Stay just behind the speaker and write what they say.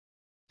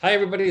Hi,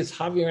 everybody. It's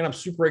Javier, and I'm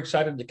super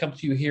excited to come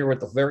to you here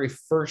with the very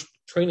first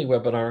training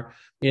webinar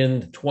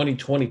in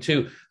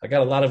 2022. I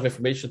got a lot of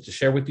information to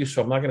share with you,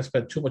 so I'm not going to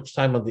spend too much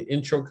time on the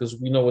intro because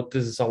we know what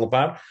this is all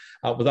about.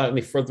 Without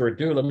any further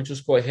ado, let me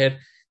just go ahead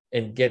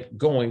and get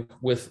going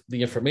with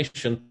the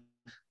information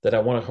that I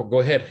want to go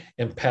ahead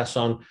and pass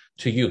on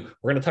to you.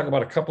 We're going to talk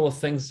about a couple of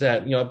things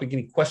that I've been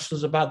getting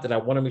questions about that I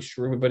want to make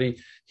sure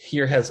everybody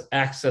here has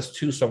access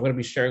to. So I'm going to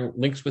be sharing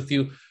links with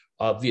you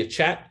via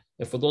chat.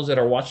 And for those that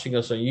are watching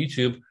us on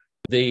YouTube,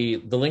 the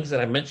links that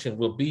I mentioned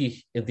will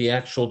be in the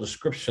actual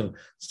description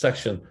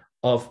section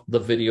of the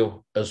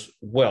video as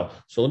well.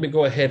 So let me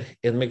go ahead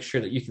and make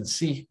sure that you can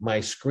see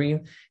my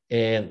screen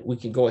and we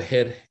can go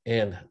ahead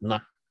and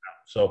knock it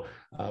out.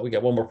 So we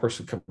got one more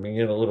person coming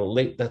in a little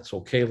late. That's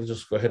okay. Let's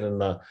just go ahead and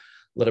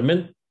let them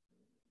in.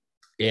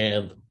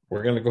 And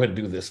we're going to go ahead and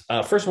do this.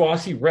 First of all, I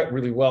see Rhett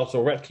really well.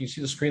 So Rhett, can you see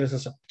the screen? This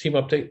is a team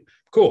update.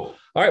 Cool.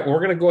 All right, well, we're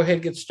going to go ahead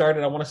and get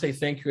started. I want to say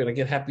thank you and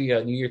again, happy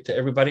New Year to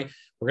everybody.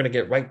 We're going to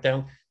get right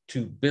down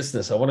to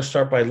business. I want to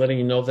start by letting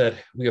you know that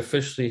we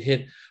officially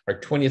hit our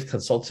 20th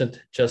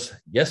consultant just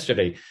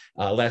yesterday.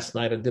 Last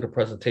night, I did a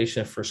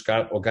presentation for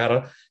Scott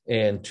Ogata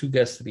and two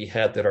guests that he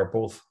had that are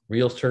both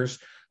realtors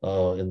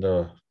in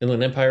the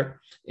Inland Empire,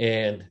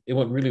 and it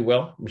went really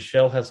well.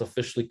 Michelle has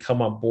officially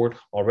come on board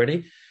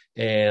already.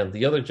 And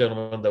the other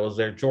gentleman that was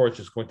there, George,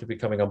 is going to be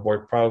coming on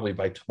board probably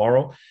by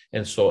tomorrow.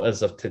 And so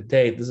as of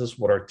today, this is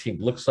what our team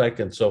looks like.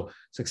 And so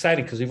it's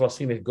exciting because we've all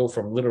seen it go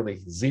from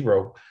literally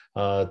zero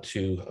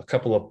to a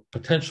couple of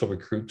potential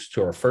recruits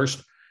to our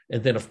first.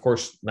 And then, of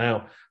course,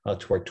 now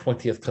to our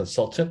 20th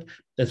consultant.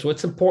 And so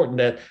it's important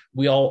that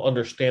we all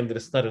understand that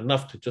it's not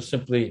enough to just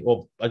simply,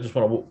 I just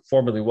want to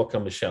formally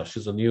welcome Michelle.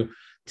 She's a new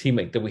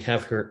teammate that we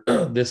have here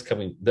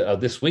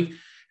this week.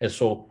 And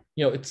so,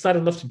 it's not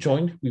enough to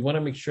join. We want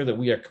to make sure that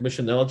we are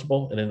commission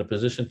eligible and in a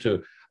position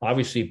to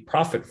obviously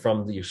profit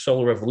from the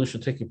solar revolution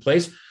taking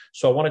place.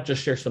 So I want to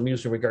just share some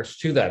news in regards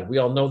to that. We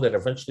all know that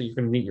eventually you're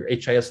going to need your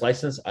HIS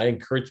license. I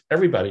encourage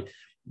everybody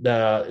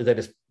that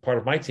is part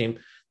of my team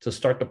to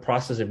start the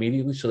process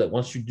immediately so that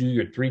once you do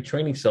your 3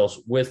 training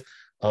cells with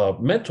a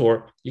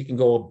mentor, you can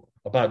go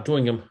about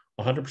doing them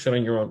 100%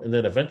 on your own and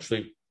then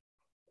eventually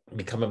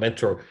become a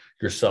mentor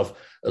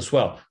yourself as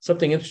well.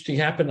 Something interesting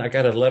happened. I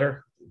got a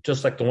letter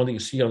just like the one that you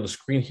see on the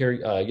screen here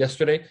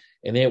yesterday.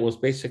 And it was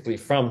basically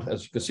from,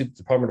 as you can see, the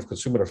Department of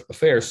Consumer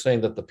Affairs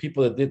saying that the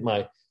people that did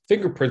my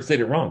fingerprints did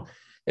it wrong.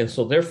 And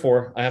so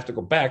therefore, I have to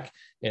go back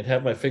and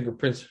have my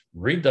fingerprints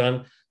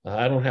redone.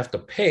 I don't have to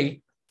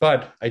pay,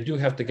 but I do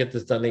have to get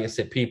this done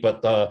ASAP.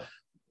 But the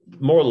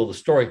moral of the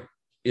story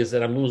is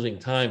that I'm losing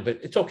time, but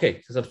it's okay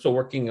because I'm still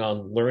working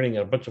on learning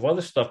and a bunch of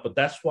other stuff. But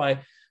that's why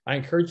I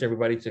encourage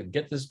everybody to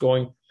get this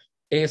going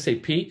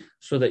ASAP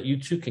so that you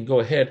too can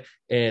go ahead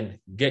and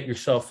get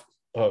yourself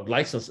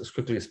licensed as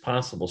quickly as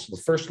possible. So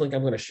the first link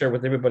I'm going to share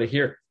with everybody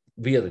here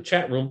via the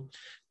chat room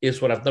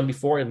is what I've done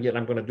before, and yet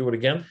I'm going to do it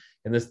again.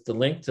 And it's the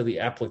link to the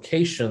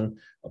application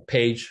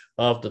page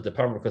of the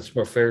Department of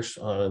Consumer Affairs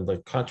on the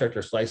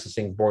Contractors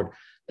Licensing Board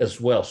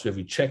as well. So if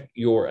you check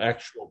your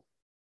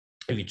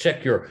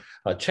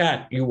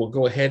chat, you will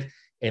go ahead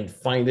and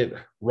find it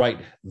right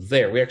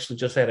there. We actually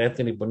just had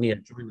Anthony Bonilla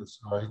join us.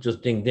 He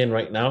just dinged in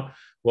right now.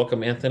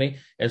 Welcome, Anthony.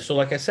 And so,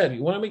 like I said,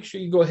 you want to make sure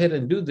you go ahead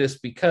and do this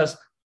because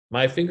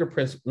my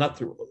fingerprints, not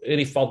through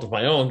any fault of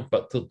my own,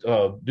 but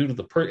due to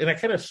the and I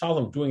kind of saw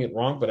them doing it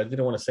wrong, but I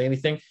didn't want to say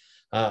anything.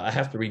 I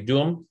have to redo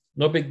them.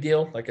 No big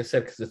deal, like I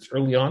said, because it's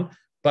early on.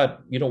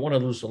 But you don't want to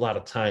lose a lot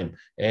of time.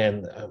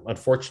 And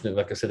unfortunately,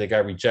 like I said, they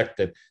got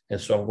rejected.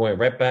 And so I'm going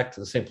right back to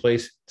the same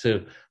place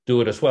to do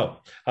it as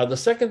well. The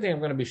second thing I'm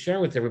going to be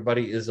sharing with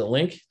everybody is a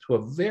link to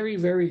a very,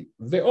 very,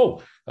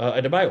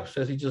 Adebayo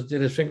says he just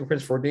did his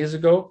fingerprints 4 days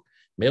ago,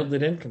 mailed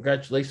it in.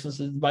 Congratulations,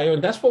 Adebayo.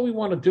 And that's what we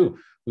want to do.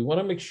 We want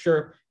to make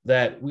sure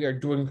that we are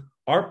doing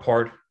our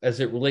part as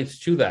it relates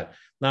to that.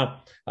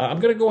 Now, I'm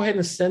going to go ahead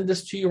and send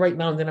this to you right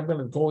now, and then I'm going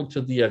to go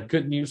into the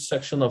good news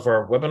section of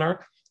our webinar.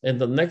 And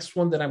the next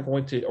one that I'm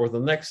going to, or the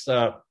next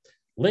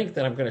link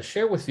that I'm going to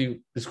share with you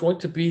is going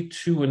to be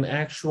to an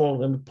actual,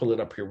 let me pull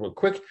it up here real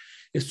quick.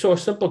 It's to a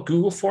simple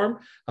Google form.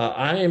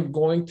 I am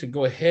going to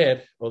go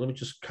ahead, let me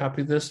just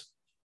copy this.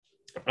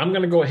 I'm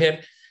going to go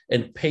ahead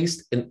and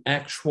paste an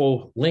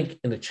actual link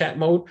in the chat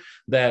mode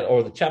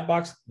or the chat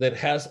box that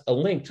has a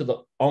link to the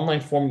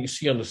online form you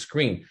see on the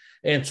screen.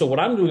 And so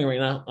what I'm doing right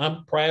now,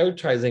 I'm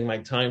prioritizing my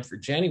time for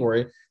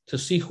January to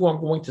see who I'm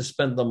going to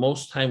spend the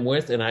most time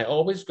with. And I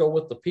always go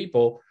with the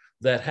people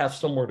that have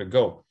somewhere to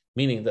go,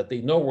 meaning that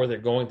they know where they're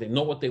going, they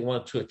know what they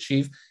want to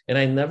achieve. And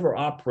I never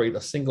operate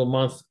a single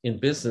month in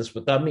business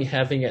without me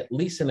having at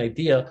least an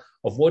idea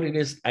of what it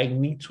is I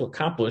need to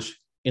accomplish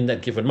in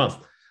that given month.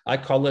 I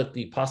call it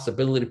the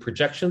possibility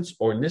projections,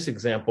 or in this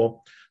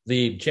example,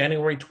 the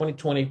January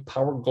 2020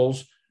 Power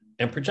Goals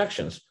and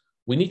Projections.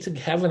 We need to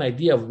have an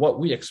idea of what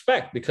we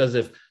expect, because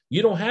if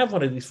you don't have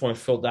one of these forms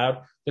filled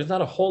out, there's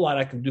not a whole lot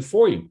I can do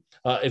for you.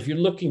 If you're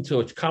looking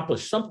to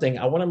accomplish something,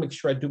 I want to make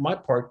sure I do my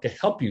part to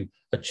help you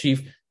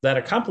achieve that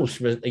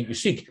accomplishment that you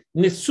seek.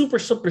 And it's super,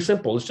 super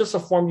simple. It's just a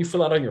form you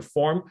fill out on your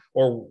form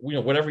or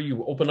whatever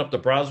you open up the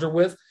browser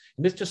with.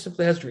 And this just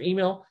simply has your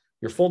email,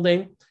 your full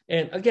name.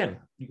 And again,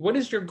 what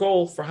is your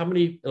goal for how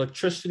many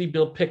electricity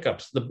bill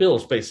pickups, the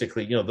bills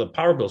basically, the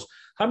power bills?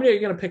 How many are you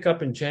going to pick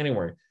up in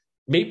January?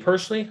 Me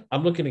personally,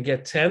 I'm looking to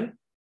get 10.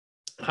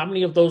 How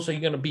many of those are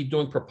you going to be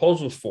doing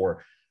proposals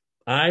for?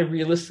 I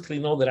realistically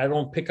know that I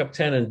don't pick up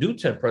 10 and do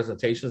 10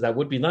 presentations. That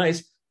would be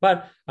nice,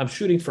 but I'm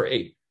shooting for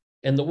 8.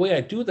 And the way I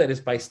do that is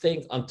by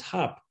staying on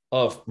top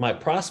of my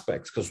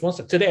prospects. Because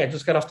today I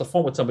just got off the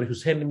phone with somebody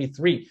who's handing me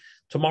 3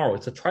 tomorrow.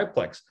 It's a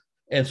triplex.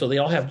 And so they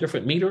all have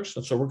different meters.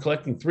 And so we're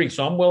collecting 3.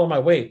 So I'm well on my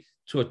way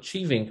to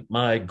achieving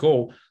my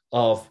goal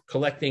of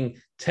collecting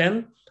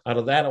 10. Out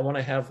of that, I want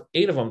to have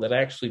 8 of them that I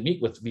actually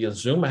meet with via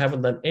Zoom. I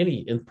haven't done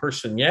any in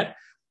person yet.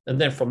 And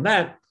then from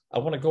that, I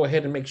want to go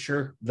ahead and make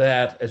sure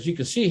that, as you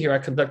can see here, I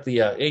conduct the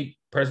 8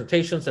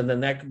 presentations, and then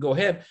that could go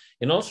ahead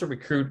and also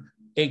recruit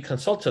 8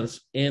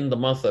 consultants in the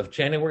month of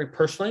January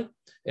personally.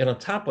 And on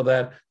top of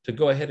that, to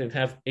go ahead and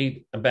have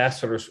 8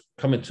 ambassadors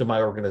come into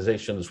my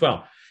organization as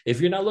well.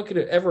 If you're not looking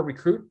to ever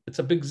recruit, it's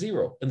a big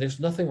 0. And there's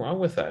nothing wrong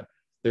with that.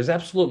 There's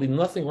absolutely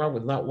nothing wrong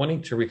with not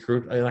wanting to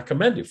recruit. And I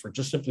commend you for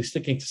just simply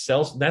sticking to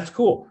sales. That's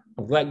cool.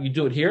 I'm glad you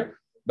do it here.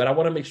 But I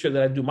want to make sure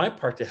that I do my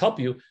part to help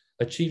you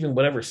achieving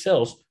whatever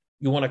sales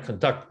you want to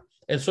conduct.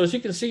 And so as you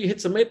can see, you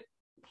hit submit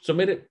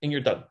it, and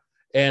you're done.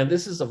 And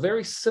this is a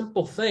very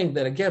simple thing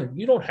that, again,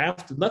 you don't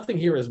have to, nothing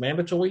here is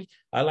mandatory.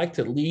 I like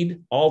to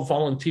lead all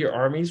volunteer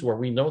armies where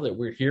we know that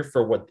we're here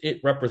for what it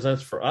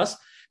represents for us.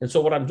 And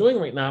so what I'm doing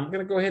right now, I'm going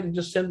to go ahead and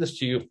just send this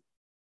to you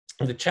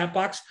in the chat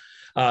box.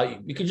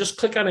 You can just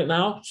click on it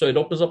now so it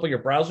opens up on your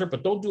browser,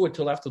 but don't do it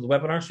till after the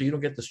webinar so you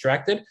don't get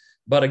distracted.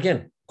 But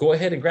again, go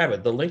ahead and grab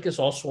it. The link is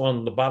also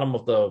on the bottom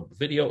of the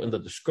video in the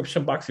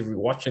description box if you're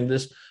watching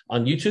this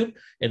on YouTube.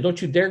 And don't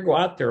you dare go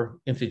out there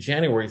into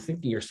January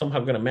thinking you're somehow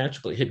going to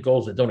magically hit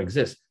goals that don't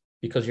exist,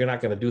 because you're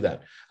not going to do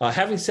that.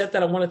 Having said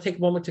that, I want to take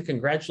a moment to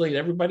congratulate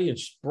everybody and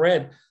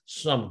spread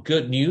some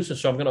good news. And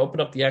so I'm going to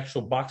open up the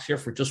actual box here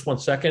for just 1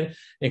 second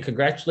and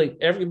congratulate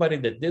everybody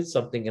that did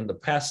something in the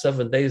past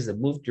 7 days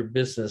that moved your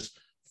business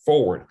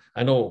forward.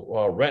 I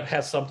know Rhett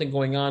has something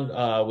going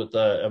on with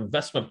the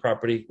investment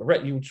property.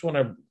 Rhett, you just want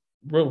to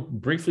real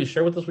briefly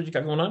share with us what you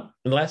got going on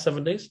in the last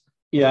 7 days?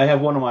 Yeah, I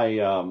have one of my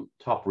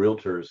top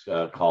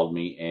realtors called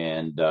me,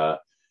 and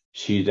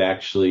she's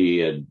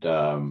actually in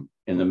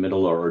the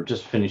middle or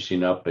just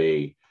finishing up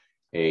a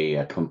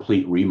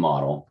complete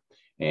remodel,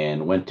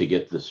 and went to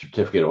get the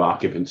certificate of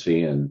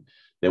occupancy, and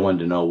they wanted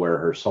to know where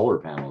her solar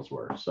panels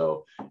were.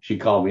 So she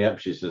called me up.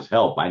 She says,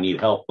 help, I need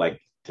help like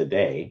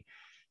today.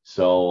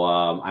 So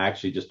I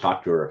actually just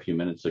talked to her a few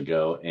minutes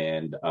ago,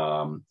 and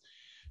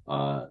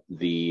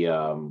the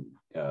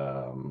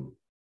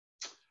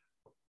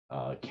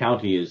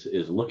county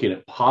is looking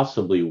at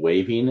possibly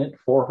waiving it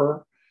for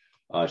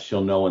her.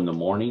 She'll know in the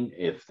morning.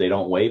 If they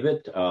don't waive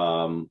it,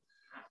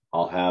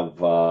 I'll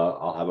have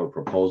a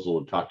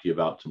proposal to talk to you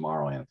about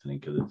tomorrow, Anthony,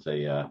 because it's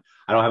I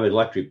don't have an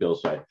electric bill,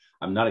 so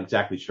I'm not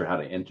exactly sure how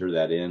to enter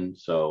that in.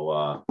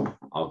 So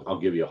I'll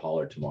give you a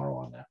holler tomorrow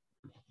on that.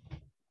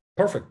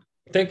 Perfect.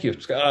 Thank you.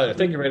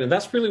 Thank you, Ray. And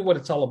that's really what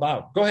it's all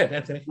about. Go ahead,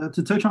 Anthony.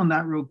 To touch on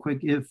that real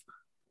quick,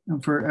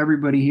 for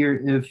everybody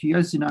here, if you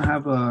guys do not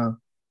have a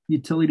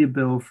utility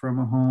bill from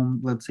a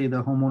home, let's say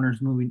the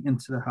homeowner's moving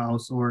into the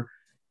house, or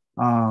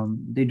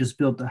they just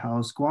built the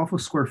house, go off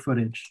of square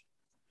footage.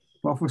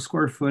 Go off of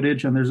square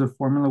footage, and there's a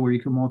formula where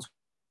you can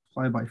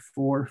multiply by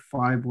 4,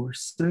 5, or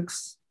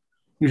 6.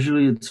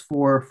 Usually it's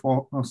 4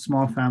 for a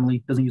small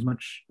family, doesn't use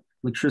much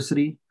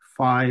electricity.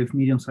 5,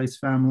 medium-sized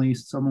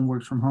families, someone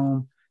works from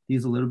home,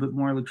 use a little bit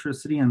more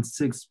electricity, and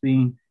 6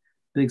 being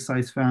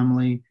big-sized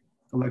family,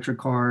 electric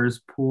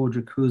cars, pool,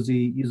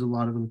 jacuzzi, use a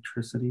lot of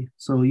electricity.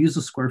 So use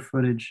the square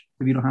footage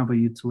if you don't have a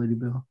utility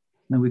bill.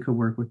 Then we could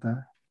work with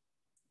that.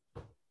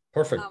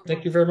 Perfect.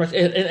 Thank you very much.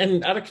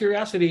 And out of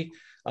curiosity,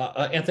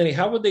 Anthony,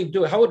 how would they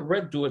do it? How would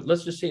Red do it?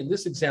 Let's just say in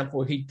this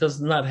example, he does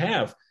not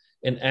have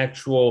an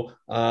actual,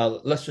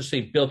 let's just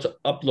say, bill to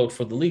upload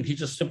for the lead. He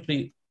just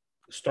simply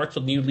starts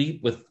a new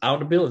lead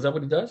without a bill. Is that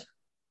what he does?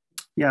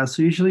 Yeah.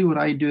 So usually what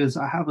I do is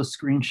I have a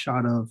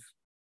screenshot of,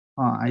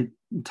 I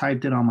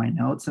typed it on my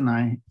notes, and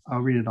I'll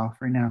read it off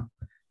right now.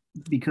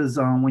 Because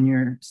when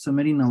you're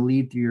submitting a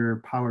lead through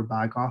your Powur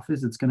back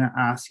office, it's going to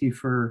ask you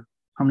for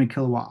how many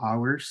kilowatt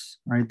hours,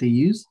 right, they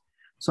use.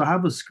 So I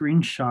have a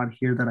screenshot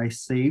here that I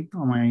saved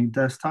on my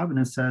desktop, and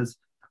it says,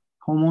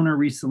 homeowner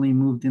recently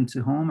moved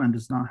into home and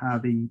does not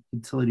have a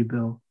utility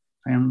bill.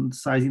 I am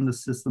sizing the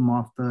system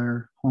off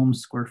their home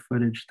square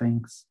footage,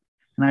 thanks.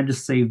 And I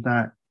just saved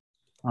that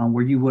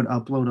where you would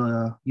upload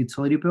a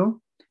utility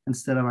bill.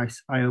 Instead of I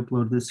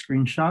upload this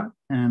screenshot,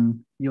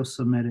 and you'll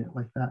submit it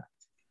like that.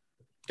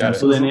 Got it.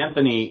 So then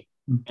Anthony,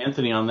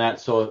 on that,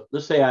 so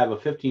let's say I have a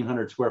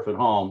 1,500 square foot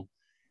home,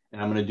 and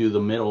I'm going to do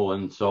the middle.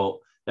 And so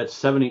that's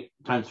 70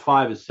 times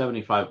 5 is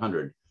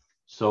 7,500.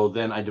 So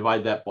then I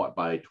divide that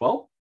by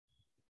 12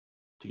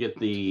 to get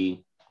the.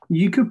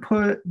 You could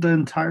put the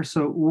entire.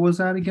 So what was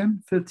that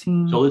again?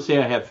 15. So let's say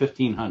I have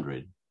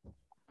 1,500.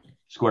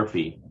 square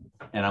feet,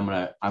 and I'm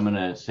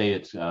gonna say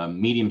it's a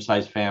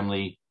medium-sized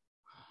family.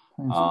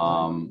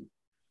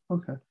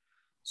 Okay.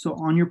 So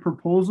on your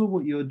proposal,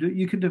 what you'll do,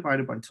 you could divide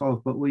it by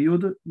 12, but what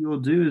you'll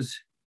do is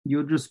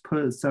you'll just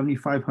put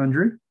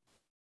 7,500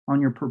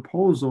 on your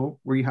proposal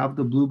where you have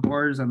the blue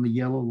bars and the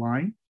yellow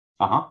line.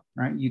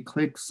 Right. You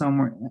click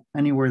somewhere,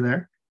 anywhere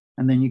there,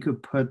 and then you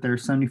could put their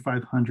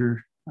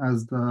 7,500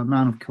 as the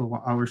amount of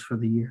kilowatt hours for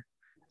the year.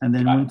 And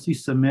then once you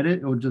submit it,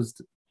 it'll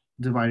just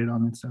divide it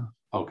on itself.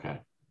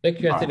 Okay. Thank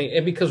you, Anthony. Right.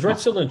 And because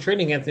Red's still in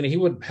training, Anthony, he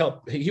would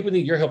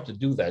need your help to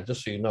do that,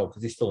 just so you know,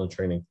 because he's still in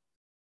training.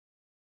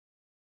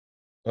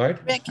 All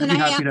right. Brett, can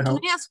I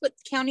ask what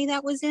county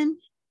that was in?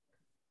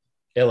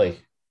 LA.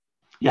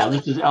 Yeah,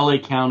 this is LA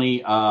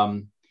County.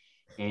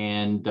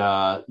 And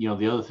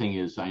the other thing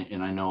is, I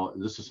know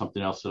this is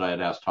something else that I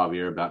had asked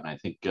Javier about, and I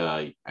think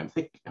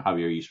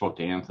Javier, you spoke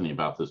to Anthony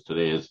about this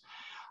today. Is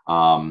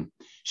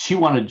she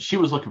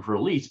was looking for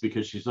a lease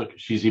because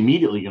she's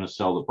immediately going to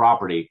sell the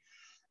property,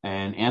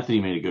 and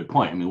Anthony made a good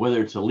point. I mean,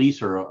 whether it's a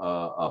lease or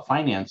a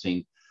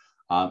financing,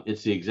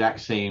 it's the exact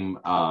same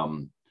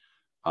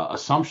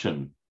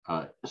assumption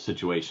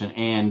situation,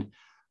 and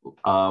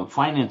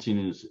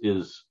financing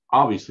is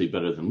obviously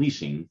better than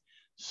leasing.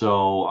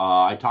 So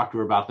I talked to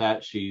her about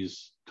that.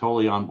 She's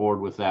totally on board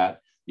with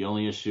that. The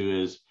only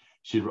issue is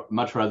she'd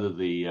much rather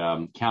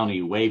the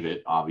county waive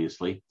it,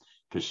 obviously,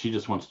 because she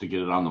just wants to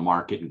get it on the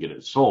market and get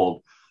it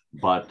sold.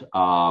 But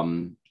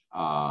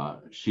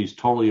she's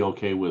totally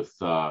okay with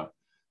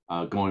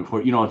going for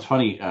it. You know, it's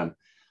funny.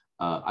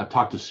 I've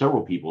talked to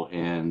several people,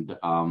 and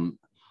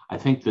I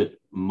think that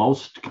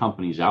most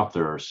companies out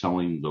there are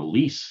selling the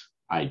lease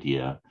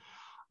idea.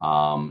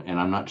 And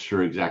I'm not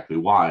sure exactly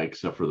why,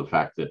 except for the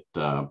fact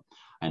that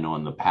I know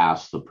in the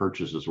past, the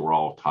purchases were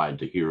all tied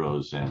to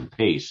Heroes and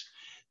Pace.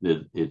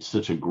 That it's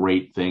such a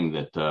great thing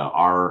that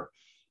our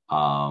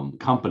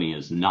company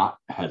has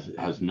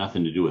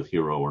nothing to do with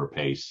Hero or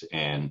Pace.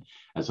 And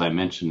as I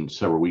mentioned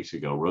several weeks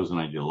ago, Rose and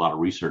I did a lot of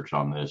research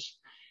on this,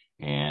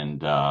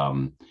 and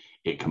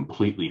it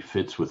completely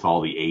fits with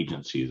all the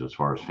agencies as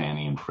far as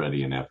Fannie and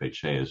Freddie and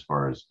FHA, as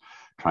far as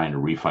trying to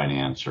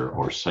refinance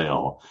or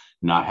sell,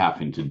 not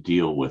having to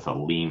deal with a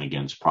lien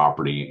against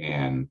property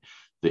and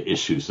the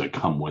issues that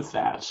come with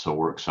that. So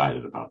we're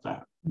excited about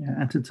that. Yeah,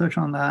 and to touch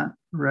on that,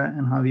 Rhett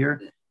and Javier,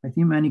 I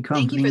think many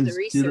companies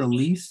do the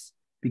lease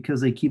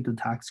because they keep the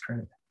tax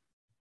credit.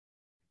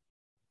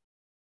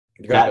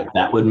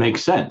 That would make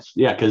sense.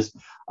 Yeah, because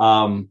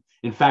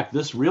in fact,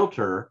 this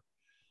realtor,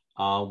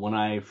 when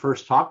I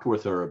first talked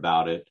with her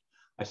about it,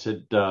 I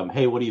said,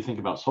 hey, what do you think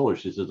about solar?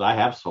 She says, I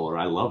have solar.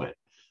 I love it.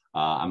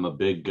 I'm a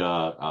big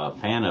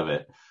fan of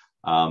it.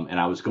 And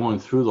I was going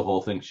through the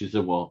whole thing. She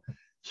said, well,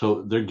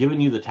 so they're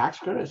giving you the tax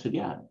credit? I said,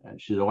 yeah.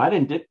 And she said, well, I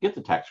didn't get the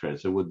tax credit.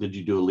 I said, well, did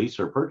you do a lease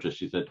or a purchase?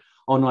 She said,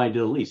 oh, no, I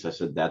did a lease. I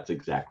said, that's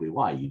exactly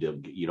why. You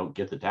don't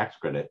get the tax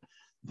credit.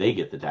 They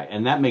get the tax.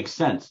 And that makes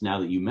sense now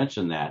that you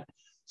mentioned that.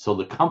 So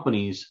the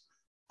companies,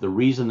 the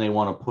reason they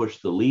want to push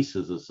the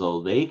leases is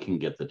so they can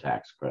get the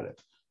tax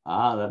credit.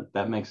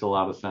 That makes a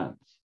lot of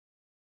sense.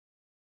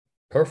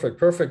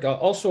 Perfect.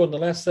 Also, in the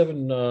last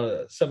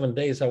 7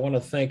 days, I want to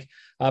thank,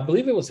 I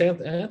believe it was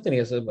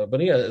Anthony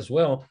Bonilla as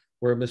well,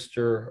 where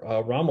Mr.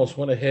 Ramos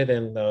went ahead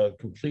and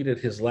completed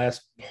his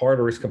last part,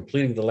 or is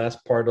completing the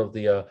last part of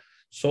the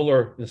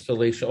solar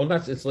installation. Oh,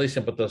 not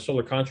installation, but the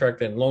solar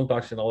contract and loan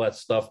docs and all that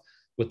stuff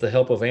with the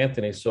help of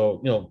Anthony.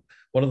 So,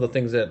 one of the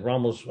things that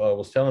Ramos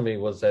was telling me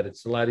was that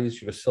it's a lot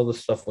easier to sell this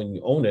stuff when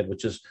you own it,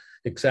 which is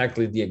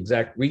exactly the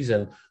exact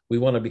reason we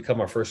want to become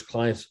our first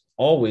clients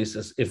always,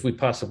 as if we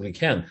possibly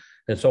can.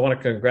 And so I want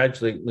to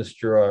congratulate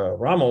Mr.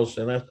 Ramos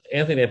and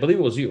Anthony. I believe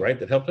it was you, right,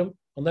 that helped him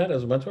on that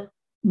as a mentor?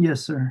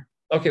 Yes, sir.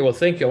 Okay, well,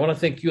 thank you. I want to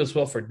thank you as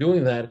well for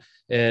doing that.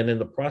 And in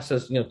the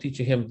process,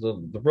 teaching him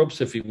the ropes,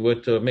 if you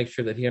would, to make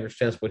sure that he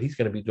understands what he's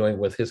going to be doing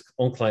with his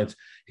own clients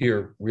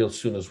here real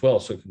soon as well.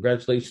 So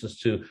congratulations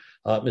to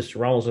Mr.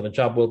 Ramos on a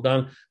job well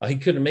done. He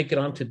couldn't make it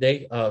on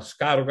today.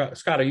 Scott,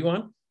 are you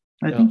on?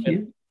 I think he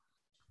is.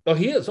 Oh,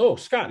 he is. Oh,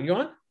 Scott, are you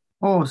on?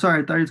 Oh,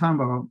 sorry. I thought you were talking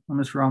about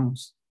Mr.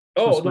 Ramos.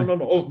 Oh, no.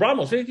 Oh,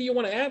 Ramos, anything you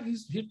want to add?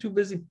 He's too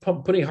busy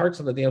putting hearts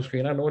on the damn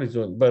screen. I don't know what he's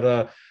doing.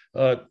 But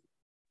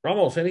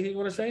Ramos, anything you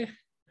want to say?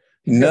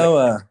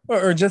 No,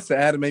 or just to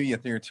add maybe a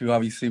thing or two,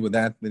 obviously with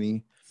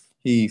Anthony,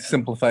 he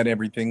simplified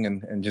everything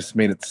and just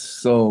made it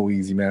so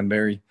easy, man.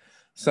 Very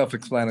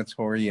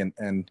self-explanatory.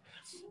 And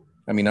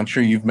I mean, I'm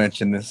sure you've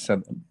mentioned this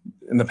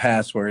in the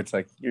past where it's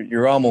like,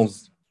 you're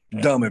almost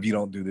dumb if you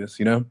don't do this,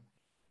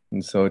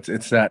 And so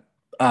it's that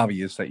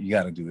obvious that you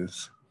got to do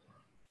this.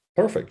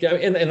 Perfect. Yeah,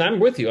 and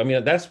I'm with you. I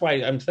mean, that's why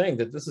I'm saying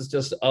that this is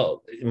just,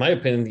 in my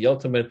opinion, the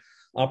ultimate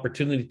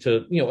opportunity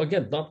to,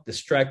 again, not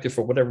distract you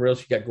for whatever else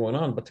you got going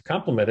on, but to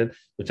complement it,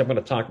 which I'm going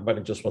to talk about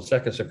in just 1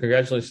 second. So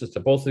congratulations to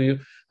both of you.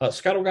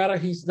 Scott Ogata,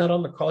 he's not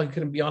on the call. He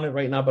couldn't be on it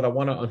right now, but I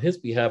want to, on his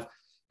behalf,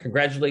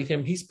 congratulate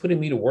him. He's putting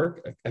me to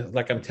work,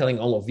 like I'm telling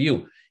all of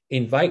you.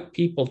 invite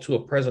people to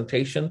a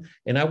presentation,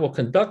 and I will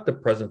conduct the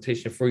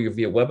presentation for you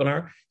via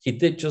webinar. He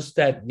did just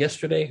that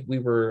yesterday. We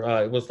were,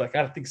 it was like,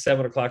 I think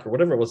 7 o'clock or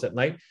whatever it was at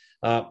night.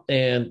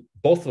 And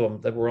both of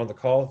them that were on the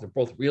call, they're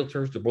both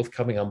realtors. They're both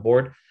coming on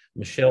board.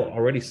 Michelle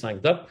already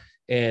signed up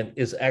and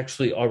is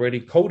actually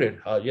already coded.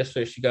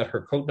 Yesterday, she got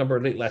her code number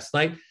late last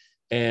night,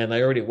 and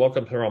I already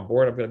welcomed her on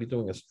board. I'm going to be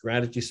doing a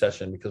strategy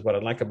session because what I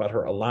like about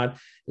her a lot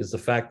is the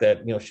fact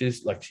that, you know,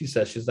 she's, like she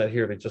says, she's not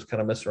here to just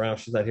kind of mess around.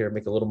 She's not here to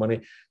make a little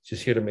money.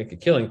 She's here to make a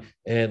killing,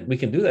 and we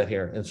can do that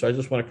here. And so I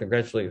just want to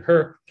congratulate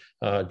her.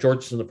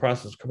 George is in the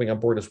process of coming on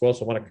board as well,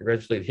 so I want to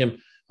congratulate him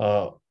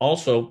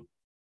also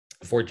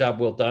for a job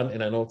well done.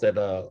 And I know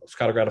that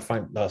Scott got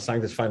to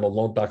signed his final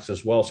loan docs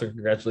as well. So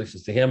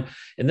congratulations to him.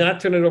 And then I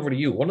turn it over to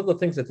you. One of the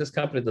things that this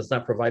company does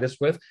not provide us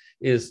with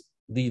is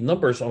the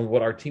numbers on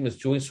what our team is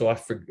doing. So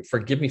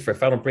forgive me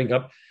if I don't bring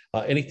up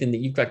anything that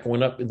you've got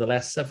going up in the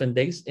last 7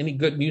 days. Any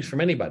good news from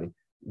anybody?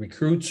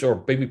 Recruits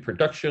or maybe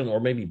production or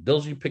maybe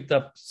bills you picked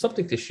up,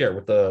 something to share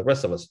with the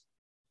rest of us.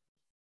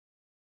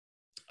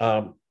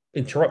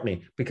 Interrupt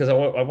me because I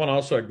want to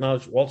also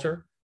acknowledge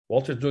Walter.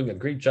 Walter's doing a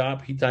great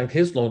job.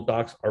 His loan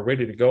docs are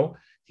ready to go.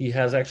 He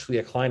has actually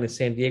a client in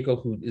San Diego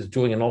who is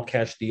doing an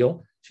all-cash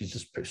deal. She's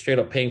just straight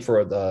up paying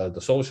for the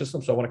solar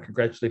system. So I want to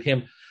congratulate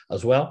him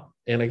as well.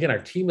 And again, our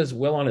team is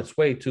well on its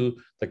way to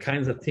the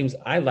kinds of teams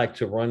I like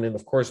to run. And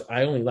of course,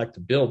 I only like to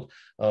build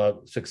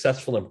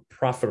successful and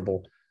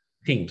profitable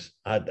teams.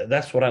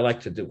 That's what I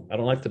like to do. I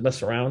don't like to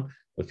mess around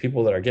with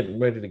people that are getting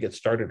ready to get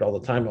started all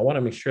the time. I want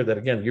to make sure that,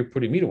 again, you're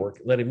putting me to work,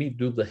 letting me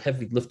do the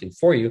heavy lifting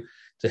for you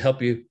to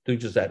help you do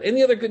just that.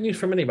 Any other good news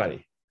from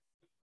anybody?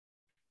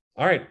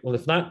 All right. Well,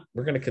 if not,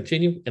 we're going to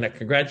continue. And I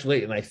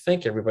congratulate and I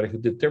thank everybody who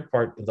did their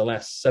part in the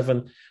last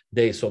 7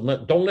 days. So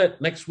don't let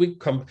next week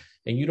come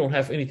and you don't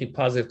have anything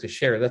positive to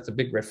share. That's a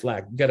big red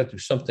flag. You got to do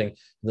something in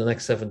the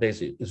next 7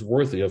 days is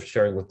worthy of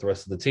sharing with the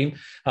rest of the team.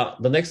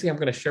 The next thing I'm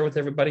going to share with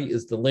everybody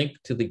is the link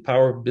to the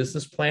Powur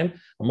business plan.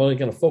 I'm only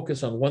going to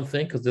focus on one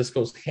thing because this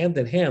goes hand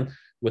in hand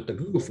with the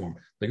Google form.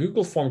 The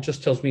Google form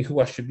just tells me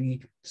who I should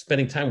be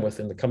spending time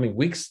with in the coming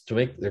weeks to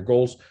make their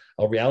goals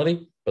a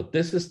reality. But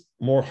this is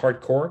more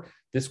hardcore.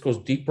 This goes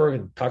deeper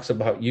and talks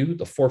about you,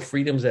 the 4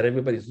 freedoms that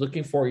everybody's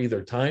looking for,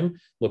 either time,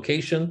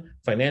 location,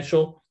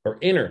 financial, or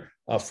inner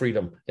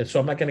freedom. And so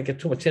I'm not going to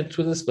get too much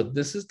into this, but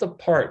this is the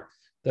part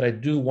that I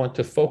do want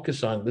to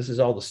focus on. This is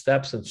all the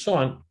steps and so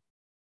on.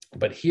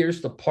 But here's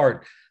the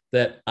part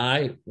that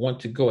I want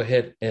to go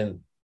ahead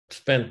and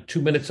spend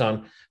 2 minutes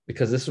on,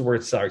 because this is where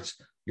it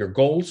starts. Your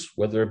goals,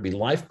 whether it be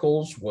life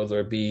goals, whether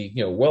it be,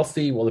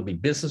 wealthy, whether it be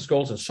business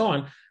goals and so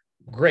on.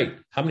 Great.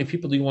 How many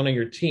people do you want on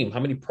your team? How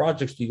many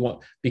projects do you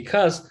want?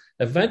 Because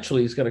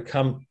eventually it's going to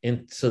come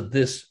into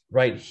this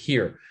right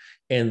here.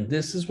 And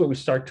this is where we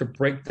start to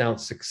break down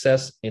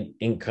success and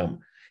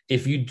income.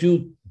 If you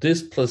do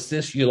this plus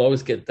this, you'll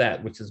always get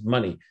that, which is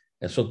money.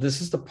 And so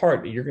this is the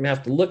part that you're going to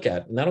have to look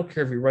at. And I don't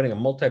care if you're running a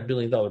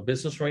multi-billion-dollar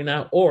business right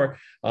now or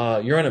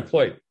you're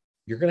unemployed.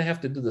 You're going to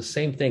have to do the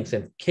same things.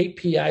 And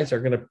KPIs are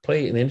going to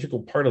play an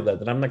integral part of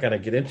that I'm not going to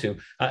get into.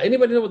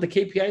 Anybody know what the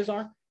KPIs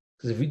are?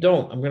 Because if you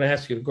don't, I'm going to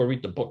ask you to go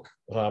read the book.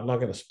 I'm not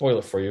going to spoil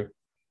it for you.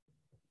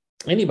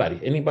 Anybody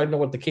know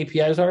what the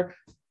KPIs are?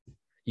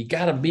 You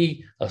got to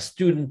be a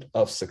student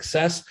of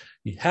success.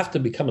 You have to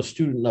become a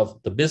student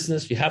of the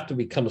business. You have to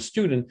become a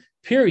student,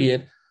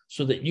 period,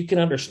 so that you can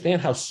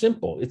understand how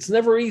simple. It's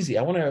never easy.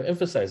 I want to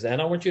emphasize that.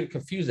 And I want you to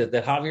confuse it,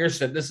 that Javier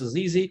said this is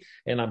easy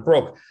and I'm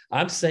broke.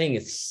 I'm saying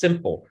it's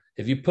simple.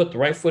 If you put the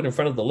right foot in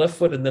front of the left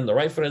foot and then the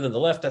right foot and then the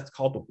left, that's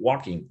called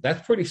walking.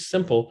 That's pretty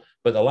simple,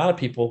 but a lot of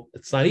people,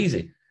 it's not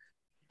easy.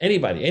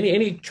 Anybody,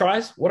 any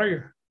tries? What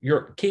are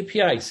your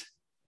KPIs?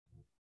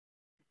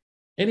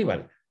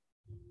 Anybody?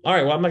 All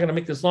right, well, I'm not going to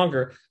make this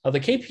longer. The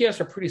KPIs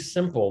are pretty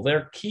simple.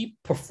 They're key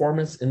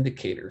performance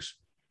indicators.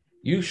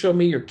 You show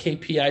me your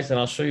KPIs and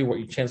I'll show you what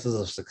your chances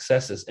of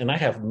success is. And I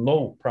have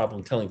no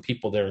problem telling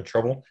people they're in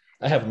trouble.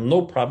 I have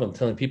no problem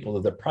telling people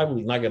that they're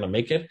probably not going to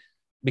make it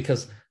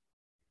because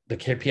the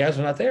KPIs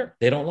are not there.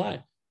 They don't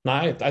lie.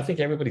 Now, I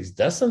think everybody's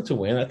destined to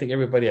win. I think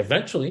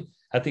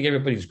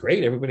everybody's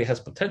great. Everybody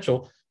has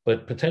potential,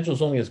 but potential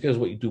is only as good as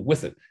what you do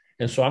with it.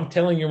 And so I'm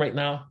telling you right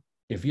now,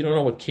 if you don't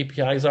know what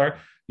KPIs are,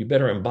 you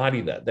better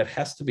embody that. That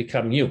has to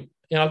become you.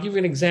 And I'll give you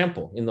an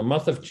example. In the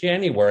month of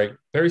January,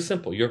 very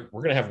simple. We're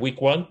going to have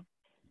week 1,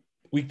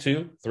 week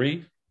 2,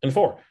 3, and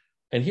 4.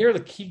 And here are the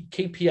key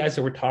KPIs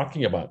that we're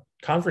talking about.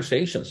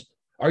 Conversations.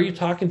 Are you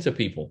talking to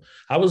people?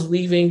 I was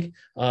leaving,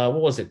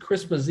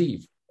 Christmas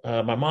Eve,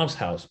 my mom's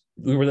house.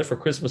 We were there for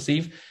Christmas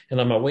Eve. And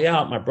on my way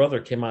out, my brother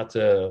came out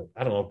to,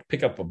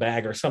 pick up a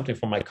bag or something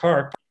from my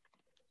car.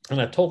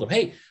 And I told him,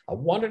 hey, I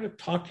wanted to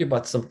talk to you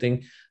about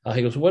something.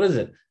 He goes, what is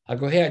it? I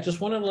go, hey, I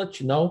just wanted to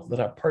let you know that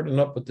I partnered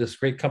up with this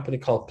great company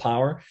called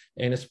Powur.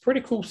 And it's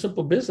pretty cool,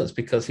 simple business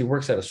because he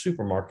works at a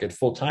supermarket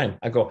full time.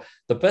 I go,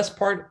 the best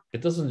part,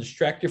 it doesn't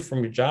distract you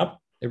from your job.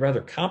 It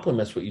rather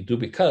complements what you do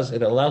because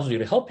it allows you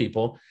to help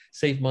people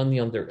save money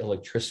on their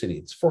electricity.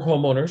 It's for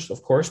homeowners,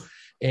 of course,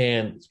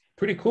 and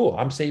pretty cool.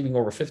 I'm saving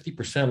over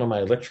 50% on my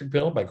electric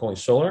bill by going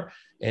solar.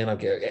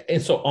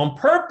 And so on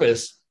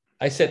purpose,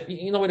 I said,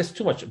 you know what, it's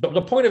too much. But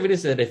the point of it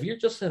is that if you're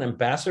just an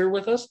ambassador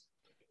with us,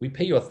 we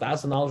pay you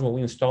 $1,000 when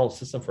we install a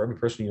system for every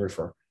person you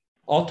refer.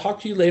 I'll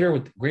talk to you later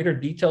with greater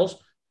details.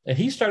 And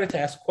he started to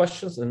ask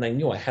questions, and I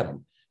knew I had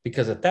them,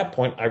 because at that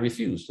point I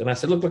refused. And I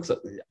said, look,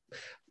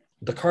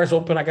 the car's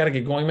open. I got to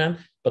get going, man.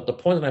 But the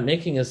point that I'm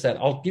making is that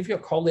I'll give you a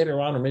call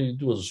later on, or maybe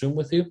do a Zoom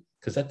with you,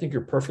 because I think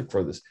you're perfect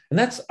for this. And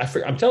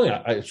I'm telling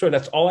you,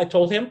 that's all I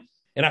told him.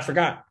 And I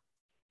forgot.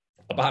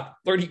 About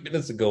 30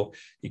 minutes ago,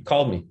 he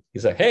called me.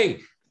 He's like, hey,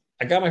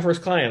 I got my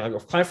first client. I go,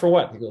 client for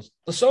what? He goes,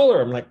 the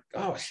solar. I'm like,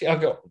 oh, shit. I'll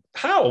go,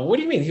 how? What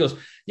do you mean? He goes,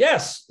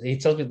 yes. And he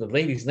tells me the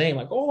lady's name.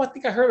 Like, oh, I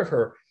think I heard of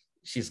her.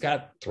 She's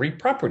got 3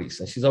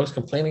 properties, and she's always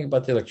complaining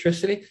about the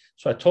electricity.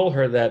 So I told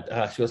her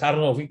that she goes, I don't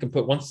know if we can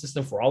put one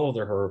system for all of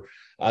her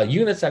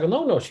units. I go,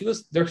 no.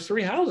 There's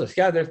 3 houses.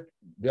 Yeah,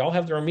 they all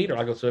have their own meter.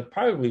 I go, so it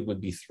probably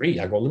would be 3.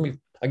 I go, I'm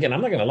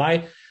not going to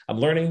lie. I'm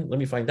learning. Let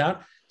me find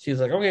out. She's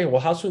like, okay,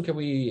 well, how soon can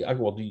we? I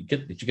go, well, did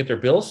you get their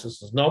bills? She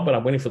says, no, but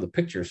I'm waiting for the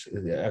pictures.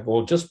 I go,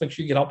 well, just make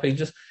sure you get all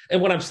pages.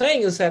 And what I'm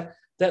saying is that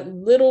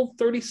little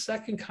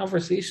 30-second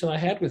conversation I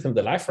had with him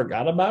that I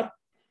forgot about,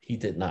 he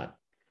did not.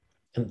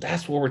 And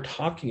that's what we're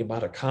talking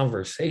about, a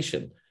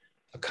conversation.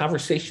 A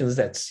conversation is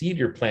that seed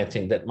you're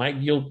planting that might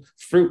yield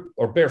fruit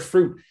or bear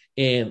fruit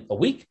in a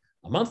week,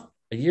 a month,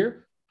 a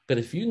year. But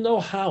if you know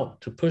how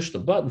to push the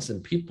buttons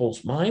in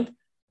people's mind,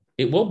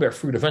 it will bear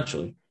fruit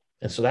eventually.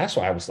 And so that's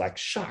why I was like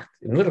shocked.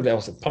 And literally I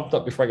was pumped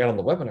up before I got on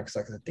the webinar, because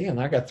I said, damn,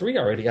 I got 3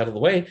 already out of the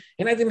way,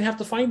 and I didn't have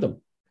to find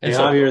them. And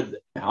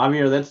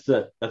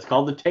Javier, that's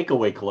called the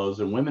takeaway close.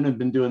 And women have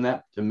been doing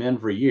that to men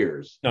for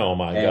years. Oh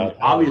my God.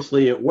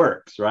 Obviously it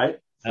works, right?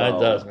 So,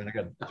 it does, man. I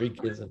got 3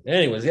 kids.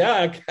 Anyways,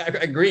 yeah, I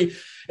agree.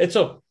 And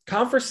so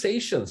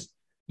conversations,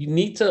 you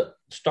need to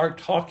start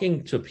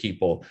talking to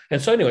people.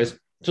 And so anyways,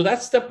 so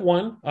that's step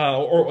 1,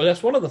 or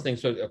that's one of the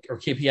things, or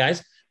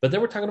KPIs. But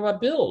then we're talking about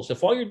bills.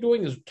 If all you're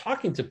doing is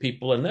talking to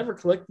people and never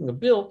collecting a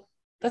bill,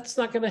 that's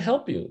not going to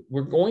help you.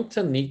 We're going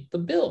to need the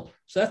bill.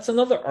 So that's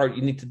another art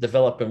you need to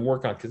develop and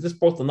work on, because it's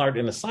both an art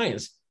and a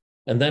science.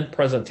 And then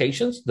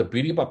presentations. The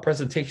beauty about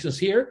presentations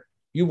here,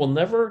 you will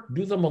never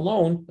do them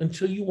alone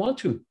until you want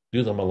to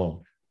do them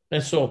alone.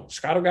 And so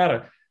Scott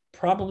Ogata,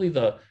 probably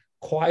the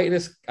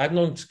quietest. I've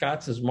known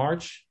Scott since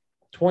March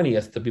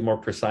 20th, to be more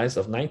precise,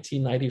 of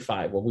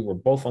 1995, when we were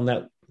both on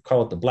that,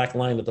 call it the black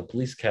line at the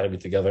police academy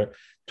together.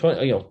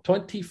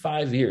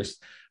 25 years,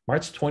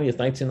 March 20th,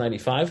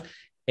 1995.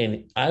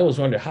 And I was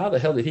wondering, how the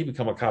hell did he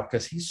become a cop?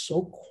 Because he's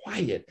so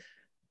quiet.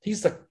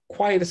 He's the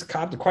quietest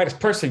cop, the quietest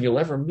person you'll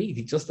ever meet.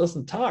 He just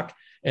doesn't talk.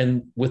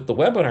 And with the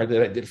webinar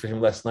that I did for him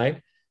last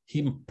night,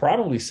 he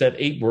probably said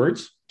 8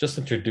 words, just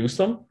introduced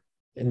them.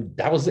 And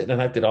that was it.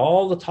 And I did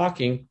all the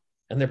talking,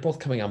 and they're both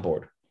coming on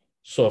board.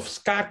 So if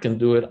Scott can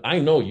do it, I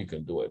know you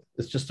can do it.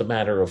 It's just a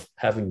matter of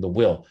having the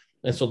will.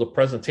 And so the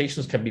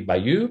presentations can be by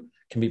you,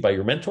 can be by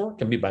your mentor,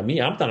 can be by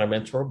me. I'm not a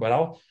mentor,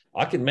 but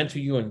I can mentor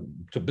you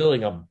into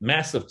building a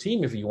massive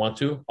team if you want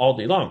to, all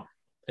day long.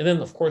 And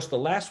then, of course, the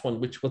last one,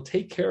 which will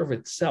take care of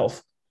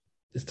itself,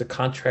 is the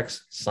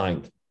contracts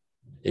signed.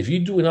 If you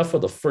do enough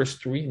of the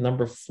first 3,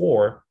 number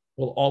 4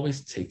 will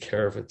always take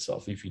care of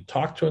itself. If you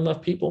talk to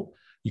enough people,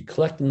 you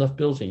collect enough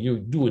bills, and you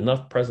do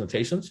enough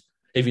presentations.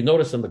 If you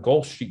notice in the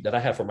goal sheet that I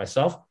have for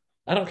myself,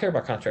 I don't care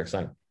about contract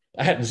sign.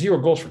 I had 0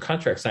 goals for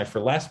contract sign for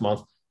last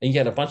month, and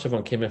yet a bunch of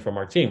them came in from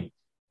our team,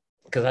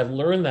 because I've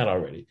learned that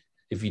already.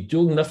 If you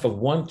do enough of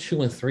 1,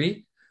 2, and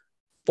 3,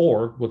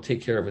 4 will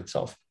take care of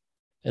itself.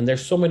 And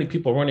there's so many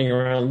people running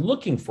around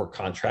looking for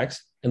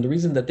contracts. And the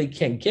reason that they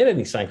can't get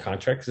any signed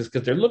contracts is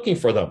because they're looking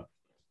for them.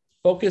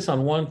 Focus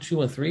on 1,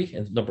 2, and 3,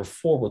 and number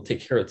 4 will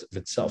take care of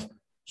itself.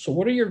 So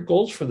what are your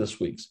goals for this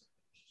week?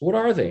 What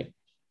are they?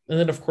 And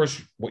then, of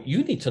course, what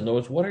you need to know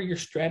is, what are your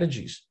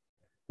strategies?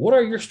 What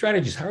are your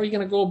strategies? How are you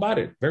going to go about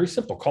it? Very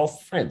simple. Call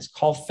friends,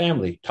 call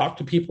family, talk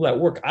to people at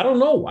work. I don't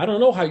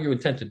know how you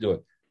intend to do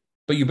it,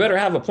 but you better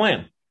have a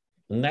plan.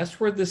 And that's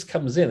where this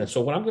comes in. And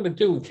so what I'm going to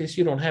do, in case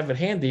you don't have it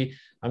handy,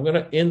 I'm going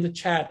to, in the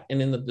chat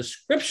and in the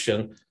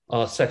description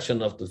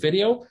section of the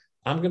video,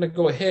 I'm going to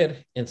go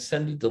ahead and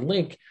send you the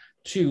link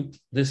to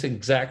this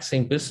exact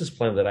same business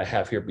plan that I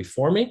have here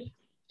before me.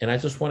 And I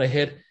just went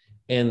ahead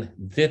and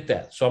did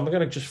that. So I'm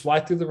going to just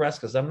fly through the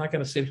rest, because I'm not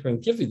going to sit here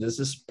and give you this.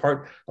 This is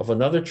part of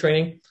another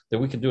training that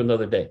we can do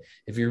another day.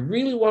 If you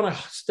really want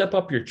to step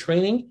up your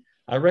training,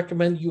 I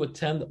recommend you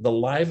attend the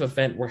live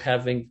event we're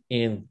having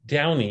in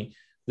Downey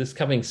this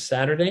coming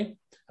Saturday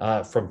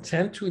from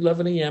 10 to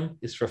 11 a.m.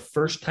 is for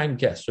first-time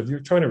guests. So if you're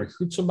trying to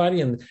recruit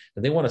somebody and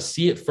they want to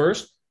see it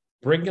first,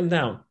 bring them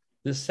down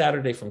this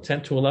Saturday from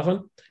 10 to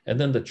 11. And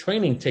then the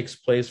training takes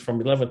place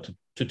from 11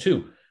 to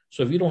 2.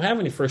 So if you don't have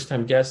any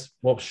first-time guests,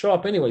 well, show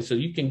up anyway, so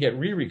you can get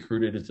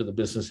re-recruited into the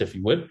business if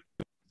you would,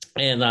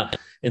 and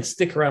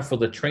stick around for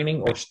the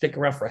training, or stick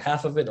around for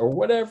half of it, or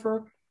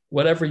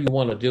whatever you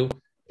want to do.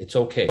 It's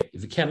okay.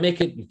 If you can't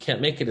make it, you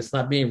can't make it. It's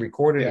not being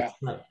recorded.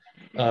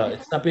 Yeah.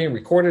 It's not being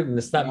recorded, and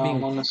it's not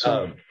being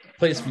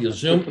place via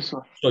Zoom.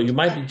 So you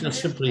might be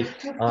just simply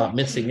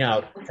missing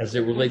out as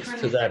it relates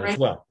to that as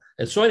well.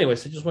 And so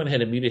anyways, I just went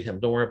ahead and muted him.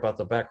 Don't worry about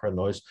the background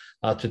noise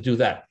to do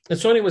that. And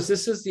so anyways,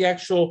 this is the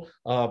actual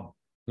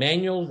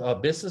manual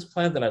business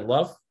plan that I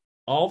love.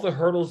 All the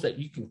hurdles that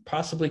you can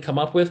possibly come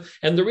up with.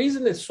 And the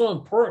reason it's so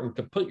important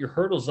to put your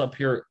hurdles up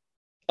here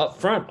up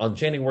front on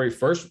January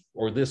 1st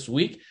or this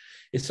week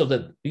is so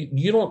that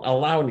you don't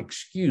allow an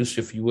excuse,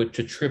 if you would,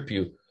 to trip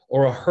you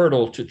or a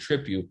hurdle to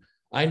trip you.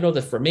 I know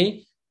that for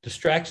me,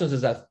 distractions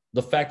is that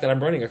the fact that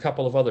I'm running a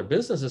couple of other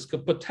businesses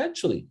could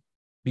potentially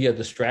be a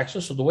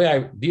distraction. So the way I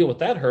deal with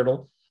that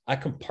hurdle, I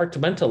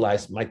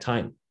compartmentalize my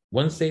time.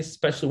 Wednesdays,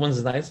 especially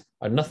Wednesday nights,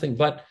 are nothing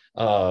but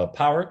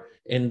power.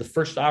 In the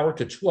first hour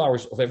to 2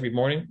 hours of every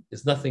morning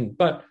is nothing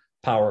but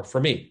power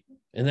for me.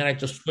 And then I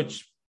just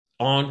switch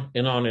on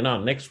and on and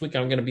on. Next week,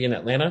 I'm going to be in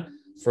Atlanta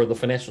for the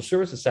financial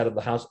services side of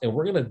the house. And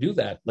we're going to do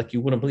that like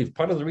you wouldn't believe.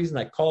 Part of the reason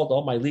I called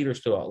all my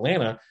leaders to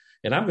Atlanta,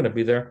 and I'm going to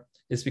be there,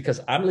 is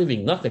because I'm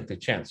leaving nothing to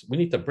chance. We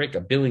need to break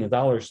 $1 billion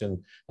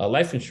in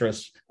life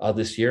insurance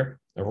this year.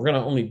 And we're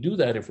going to only do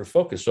that if we're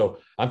focused. So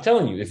I'm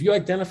telling you, if you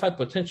identify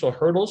potential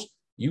hurdles,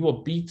 you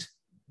will beat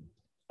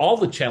all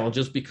the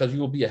challenges because you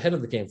will be ahead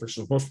of the game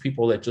versus most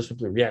people that just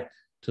simply react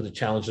to the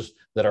challenges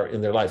that are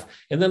in their life.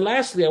 And then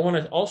lastly, I want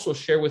to also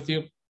share with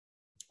you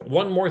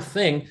one more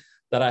thing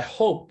that I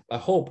hope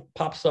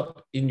pops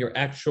up in your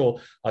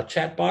actual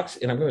chat box.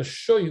 And I'm going to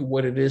show you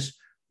what it is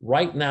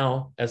right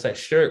now as I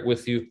share it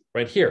with you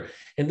right here.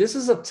 And this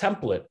is a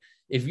template.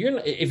 If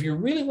you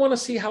really want to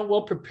see how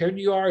well prepared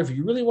you are, if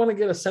you really want to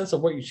get a sense of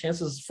what your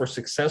chances for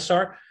success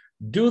are,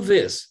 do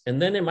this.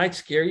 And then it might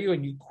scare you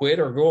and you quit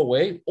or go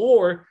away,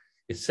 or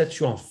it sets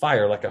you on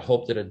fire like I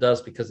hope that it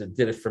does because it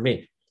did it for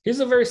me. Here's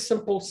a very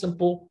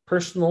simple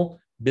personal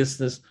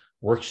business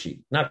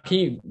worksheet. Now,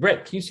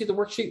 Brett, can you see the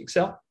worksheet,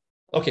 Excel?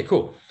 Okay,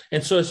 cool.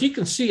 And so as you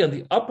can see on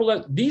the upper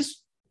left,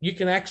 these you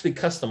can actually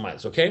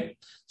customize, okay?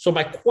 So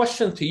my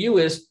question to you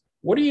is,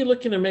 what are you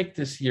looking to make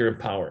this year in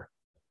Powur?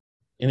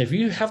 And if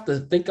you have to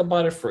think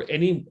about it for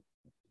any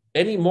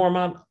more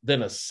amount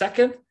than a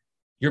second,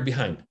 you're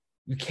behind.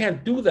 You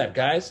can't do that,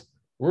 guys.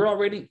 We're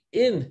already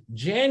in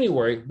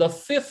January the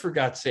 5th, for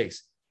God's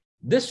sakes.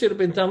 This should have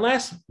been done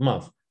last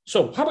month.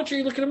 So how much are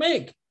you looking to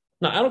make?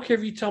 Now, I don't care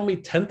if you tell me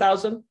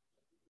 10,000,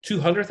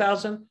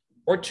 200,000,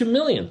 or 2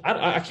 million.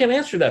 I can't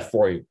answer that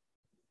for you.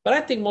 But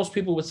I think most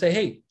people would say,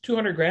 hey,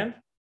 200 grand,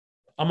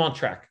 I'm on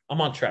track.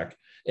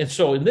 And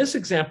so in this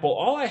example,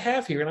 all I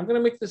have here, and I'm going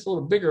to make this a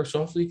little bigger so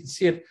hopefully you can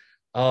see it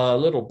a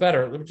little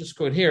better. Let me just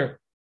go in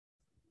here.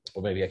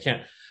 Or maybe I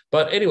can't.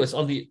 But anyways,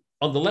 on the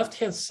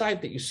left-hand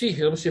side that you see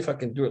here, let me see if I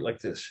can do it like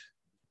this.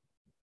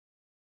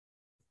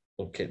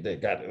 Okay, they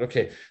got it.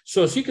 Okay,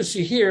 so as you can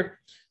see here,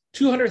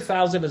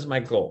 200,000 is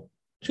my goal.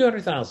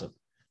 200,000.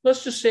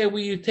 Let's just say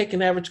we take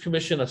an average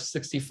commission of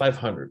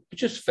 6,500,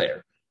 which is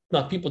fair.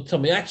 Now, people tell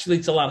me, actually,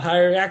 it's a lot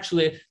higher.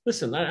 Actually,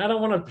 listen, I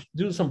don't want to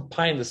do some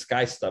pie in the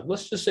sky stuff.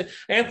 Let's just say,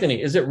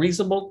 Anthony, is it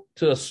reasonable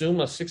to assume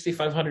a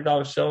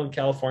 $6,500 sale in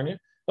California?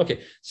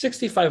 Okay,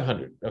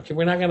 6,500. Okay,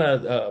 we're not going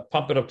to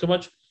pump it up too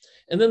much.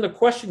 And then the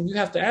question you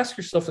have to ask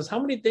yourself is, how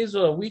many days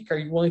a week are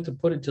you willing to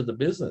put into the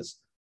business?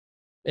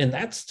 And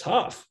that's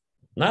tough.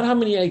 Not how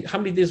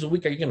many days a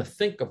week are you going to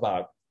think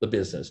about the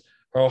business,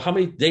 or how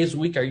many days a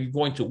week are you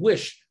going to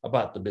wish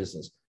about the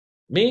business?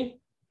 Me,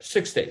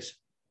 6 days.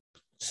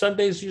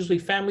 Sunday is usually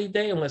family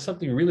day, unless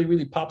something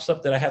really pops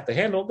up that I have to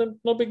handle, then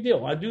no big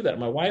deal. I do that.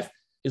 My wife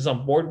is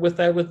on board with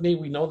that with me.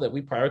 We know that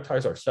we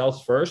prioritize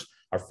ourselves first,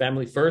 our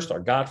family first, our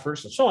God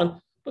first, and so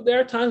on. But there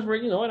are times where,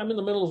 you know what, I'm in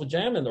the middle of a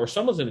jam or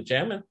someone's in a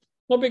jam, and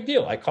no big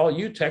deal. I call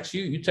you,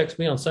 you text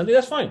me on Sunday,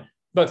 that's fine.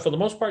 But for the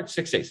most part,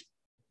 6 days.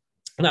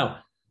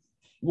 Now,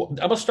 I'm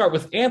going to start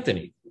with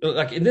Anthony.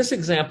 Like in this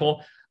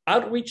example,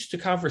 outreach to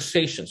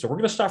conversation. So we're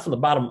going to start from the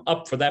bottom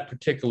up for that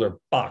particular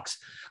box.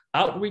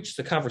 Outreach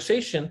to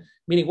conversation,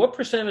 meaning what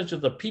percentage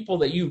of the people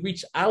that you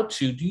reach out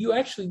to do you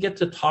actually get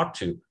to talk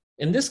to?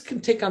 And this can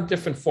take on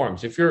different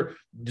forms. If you're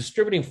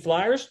distributing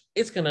flyers,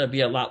 it's going to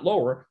be a lot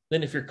lower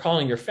than if you're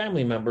calling your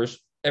family members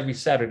every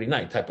Saturday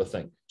night type of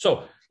thing.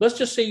 So let's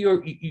just say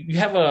you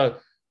have a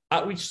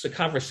outreach to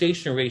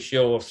conversation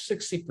ratio of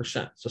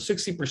 60%. So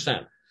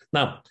 60%.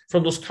 Now,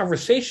 from those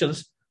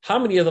conversations, how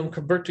many of them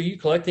convert to you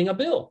collecting a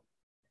bill?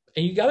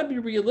 And you got to be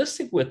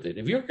realistic with it.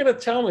 If you're going to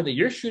tell me that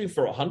you're shooting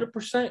for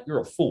 100%, you're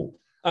a fool.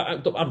 I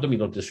don't mean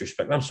no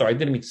disrespect. I'm sorry. I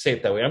didn't mean to say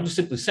it that way. I'm just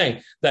simply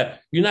saying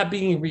that you're not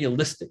being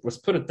realistic. Let's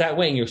put it that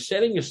way. And you're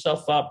setting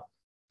yourself up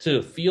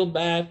to feel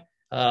bad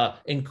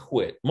and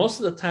quit.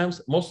 Most of the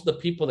times, most of the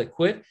people that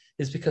quit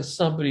is because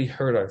somebody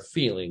hurt our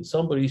feelings.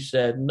 Somebody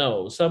said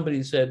no.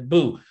 Somebody said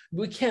boo.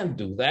 We can't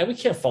do that. We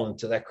can't fall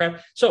into that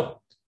crap. So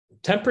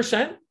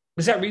 10%,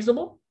 is that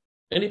reasonable?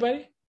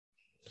 Anybody?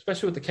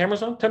 Especially with the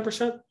cameras on,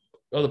 10%?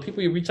 Or the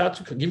people you reach out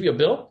to could give you a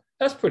bill?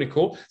 That's pretty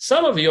cool.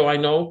 Some of you, I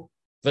know,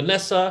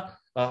 Vanessa,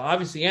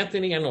 obviously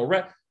Anthony, I know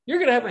Rhett, you're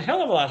going to have a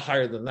hell of a lot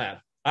higher than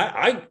that.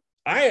 I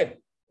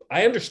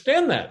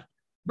understand that.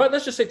 But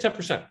let's just say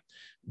 10%.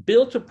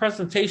 Bill to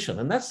presentation.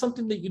 And that's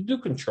something that you do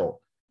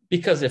control.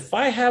 Because if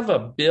I have a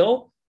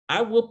bill,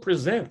 I will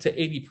present to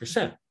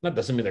 80%. That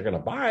doesn't mean they're going to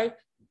buy.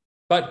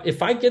 But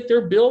if I get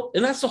their bill,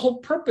 and that's the whole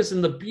purpose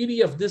and the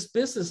beauty of this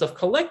business of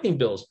collecting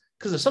bills,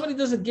 because if somebody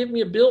doesn't give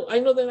me a bill, I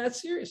know they're not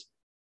serious.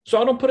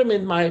 So I don't put them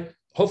in my,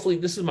 hopefully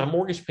this is my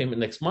mortgage payment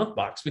next month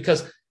box,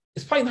 because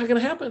it's probably not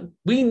going to happen.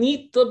 We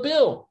need the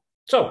bill.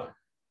 So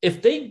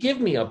if they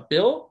give me a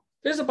bill,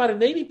 there's about an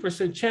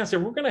 80% chance that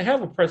we're going to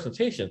have a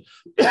presentation.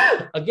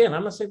 Again,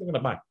 I'm not saying they're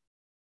going to buy.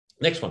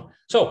 Next one.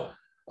 So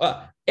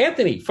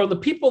Anthony, from the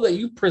people that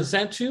you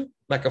present to,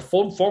 like a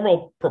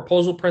formal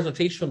proposal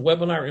presentation,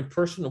 webinar, in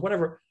person, or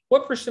whatever,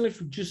 what percentage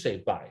would you say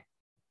buy?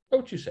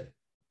 What would you say?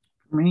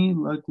 For me,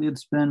 luckily,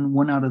 it's been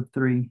 1 out of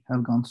 3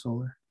 have gone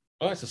solar.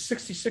 Oh, that's a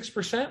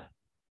 66%.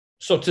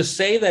 So to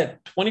say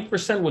that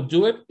 20% would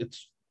do it,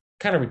 it's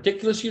kind of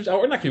ridiculous.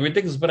 Or not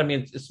ridiculous, but I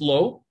mean, it's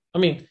low. I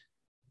mean,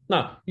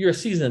 now you're a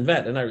seasoned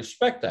vet, and I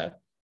respect that.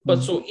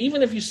 But so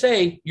even if you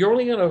say you're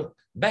only going to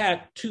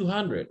bat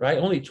 200, right?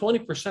 Only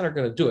 20% are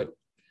going to do it.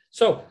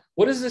 So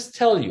what does this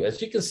tell you?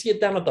 As you can see it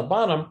down at the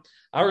bottom,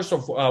 hours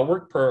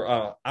worked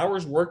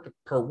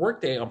per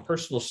workday on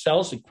personal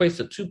cells equates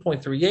to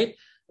 2.38,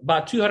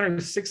 about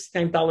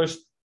 $269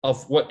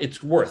 of what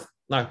it's worth.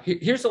 Now,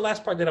 here's the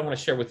last part that I want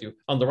to share with you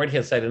on the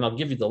right-hand side, and I'll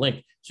give you the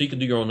link so you can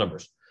do your own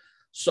numbers.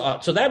 So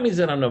that means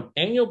that on an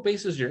annual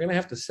basis, you're going to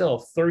have to sell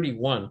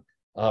 31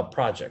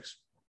 projects.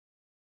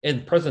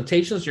 In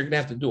presentations, you're going to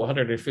have to do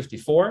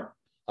 154.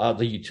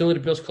 The utility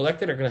bills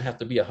collected are going to have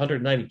to be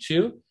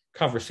 192.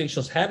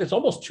 Conversations had is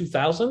almost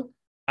 2,000.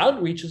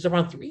 Outreach is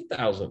around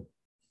 3,000.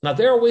 Now,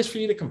 there are ways for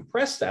you to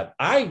compress that.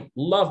 I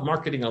love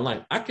marketing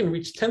online. I can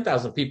reach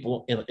 10,000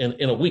 people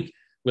in a week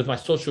with my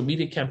social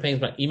media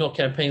campaigns, my email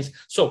campaigns.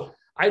 So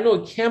I know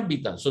it can be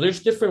done. So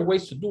there's different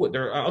ways to do it.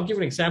 I'll give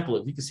you an example.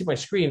 If you can see my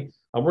screen,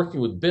 I'm working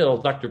with Bill,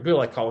 Dr.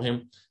 Bill, I call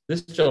him,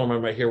 this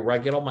gentleman right here, where I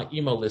get all my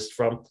email list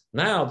from.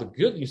 Now, the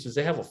good news is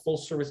they have a full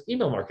service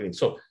email marketing.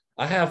 So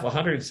I have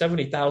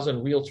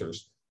 170,000 realtors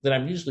that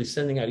I'm usually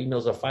sending out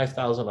emails of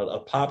 5,000 a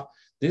pop.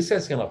 This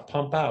is going to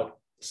pump out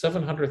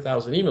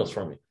 700,000 emails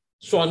from me.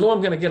 So I know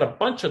I'm going to get a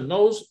bunch of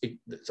no's.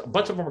 A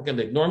bunch of them are going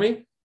to ignore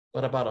me,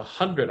 but about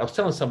 100. I was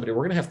telling somebody,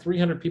 we're going to have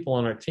 300 people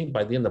on our team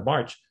by the end of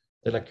March.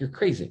 They're like, you're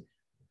crazy.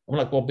 I'm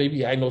like, well,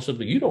 baby, I know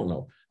something you don't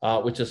know,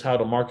 which is how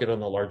to market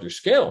on a larger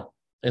scale.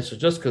 And so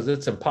just because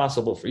it's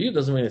impossible for you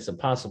doesn't mean it's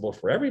impossible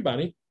for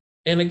everybody.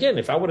 And again,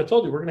 if I would have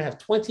told you we're going to have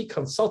 20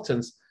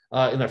 consultants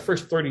in our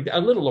first 30, a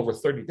little over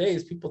 30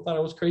 days, people thought I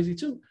was crazy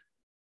too.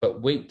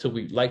 But wait till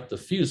we light the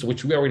fuse,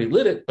 which we already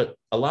lit it, but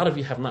a lot of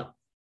you have not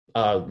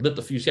lit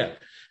the fuse yet.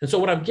 And so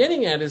what I'm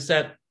getting at is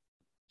that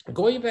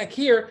going back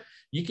here,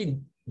 you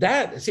can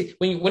see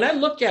when I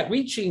look at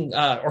reaching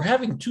or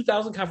having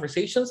 2,000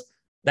 conversations,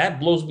 that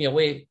blows me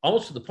away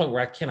almost to the point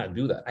where I cannot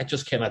do that. I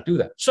just cannot do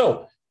that.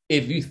 So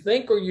if you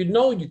think or you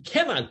know you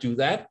cannot do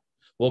that,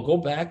 we'll go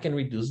back and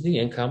reduce the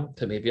income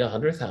to maybe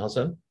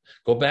 100,000.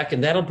 Go back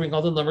and that'll bring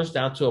all the numbers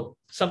down to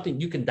something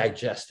you can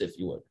digest, if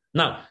you would.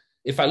 Now,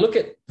 if I look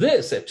at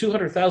this at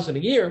 200,000 a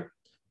year,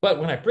 but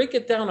when I break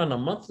it down on a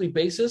monthly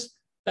basis,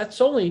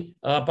 that's only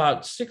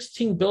about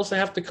 16 bills I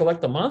have to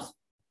collect a month.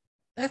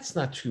 That's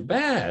not too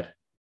bad.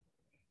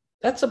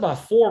 That's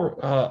about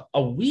 4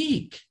 a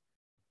week.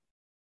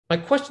 My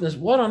question is,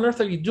 what on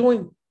earth are you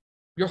doing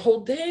your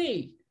whole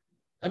day?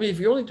 I mean, if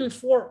you're only doing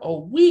 4 a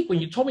week, when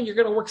you told me you're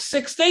going to work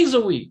 6 days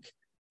a week.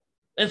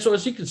 And so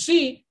as you can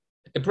see,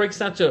 it breaks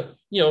down to,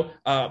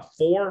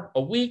 4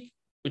 a week,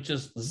 which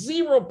is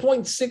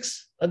 0.6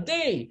 a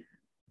day.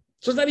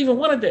 So it's not even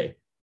 1 a day.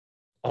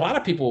 A lot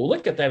of people will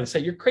look at that and say,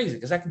 you're crazy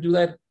because I can do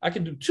that. I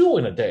can do 2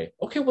 in a day.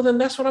 Okay, well, then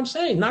that's what I'm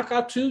saying. Knock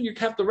out 2. You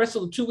have the rest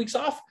of the 2 weeks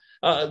off.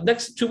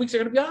 Next 2 weeks are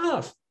going to be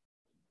off.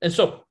 And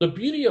so the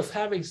beauty of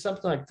having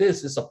something like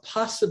this is a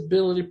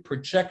possibility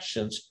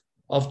projections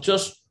of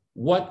just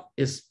what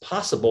is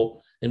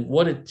possible and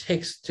what it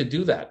takes to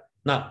do that.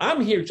 Now, I'm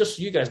here, just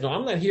so you guys know,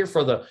 I'm not here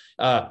for the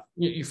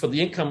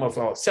income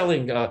of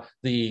selling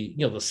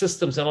the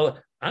systems and all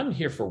that. I'm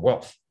here for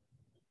wealth.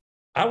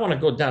 I want to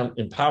go down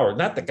in power,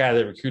 not the guy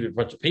that recruited a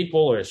bunch of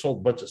people or sold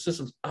a bunch of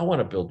systems. I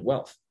want to build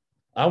wealth.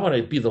 I want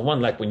to be the one,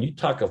 like when you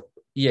talk of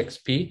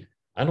EXP,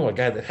 I know a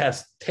guy that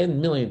has $10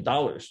 million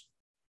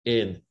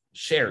in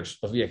shares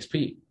of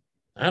EXP.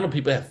 I know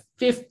people that have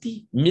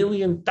 $50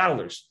 million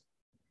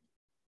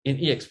in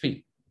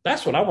EXP.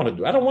 That's what I want to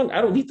do. I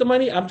don't need the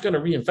money. I'm going to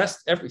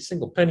reinvest every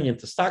single penny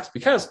into stocks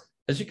because,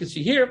 as you can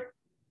see here,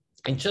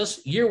 in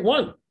just year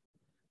 1,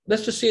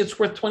 let's just say it's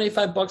worth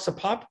 $25 a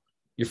pop.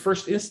 Your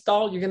first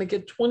install, you're going to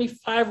get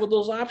 25 of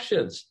those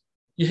options.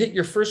 You hit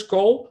your first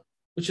goal,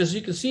 which, as you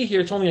can see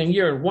here, it's only in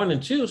year 1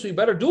 and 2, so you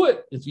better do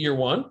it. It's year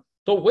 1.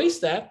 Don't waste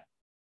that.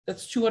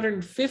 That's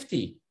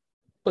 250.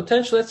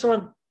 Potentially, that's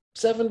around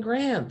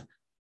 $7,000.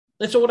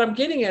 And so what I'm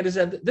getting at is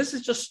that this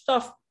is just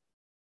stuff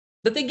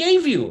that they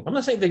gave you. I'm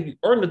not saying that you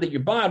earned it, that you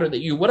bought, or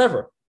that you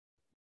whatever,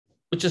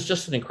 which is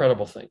just an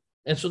incredible thing.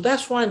 And so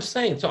that's why I'm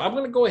saying. So I'm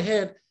going to go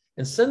ahead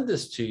and send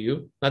this to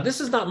you. Now,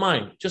 this is not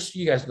mine, just so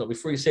you guys know,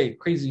 before you say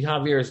crazy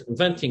Javier is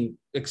inventing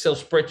Excel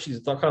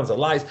spreadsheets, all kinds of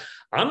lies.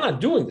 I'm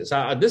not doing this.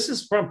 This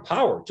is from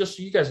Powur, just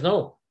so you guys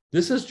know.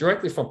 This is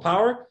directly from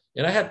Powur.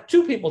 And I had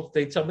two people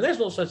today tell me there's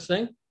no such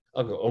thing.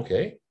 I'll go,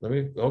 okay,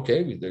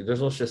 there's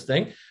no such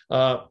thing.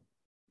 Let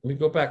me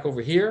go back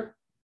over here.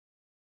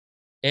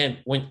 And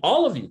when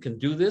all of you can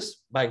do this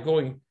by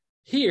going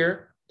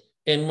here,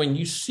 and when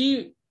you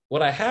see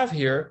what I have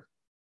here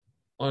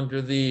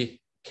under the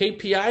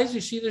KPIs,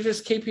 you see there's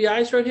just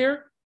KPIs right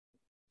here,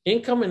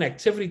 income and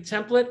activity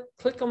template,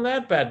 click on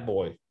that bad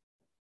boy.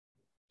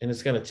 And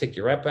it's going to take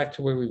you right back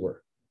to where we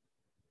were.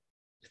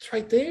 It's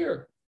right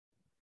there.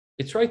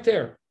 It's right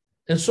there.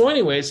 And so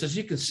anyways, as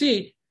you can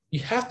see, you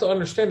have to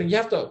understand and you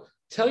have to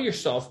tell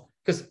yourself,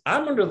 because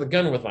I'm under the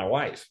gun with my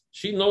wife.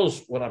 She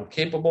knows what I'm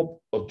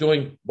capable of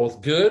doing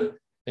both good,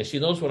 and she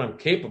knows what I'm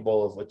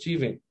capable of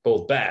achieving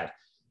both bad.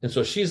 And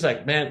so she's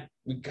like, man,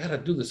 we got to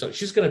do this. So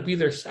she's going to be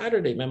there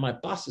Saturday, man. My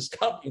boss is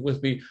coming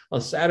with me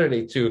on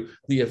Saturday to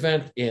the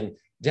event in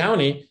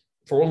Downey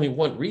for only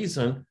one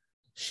reason.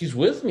 She's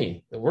with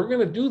me. And we're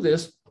going to do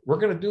this. We're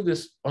going to do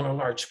this on a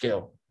large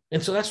scale.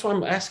 And so that's why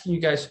I'm asking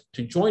you guys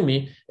to join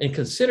me and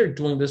consider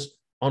doing this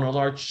on a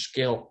large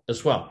scale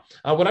as well.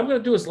 What I'm going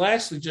to do is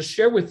lastly just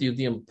share with you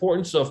the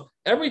importance of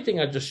everything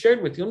I just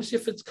shared with you. Let me see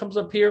if it comes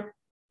up here.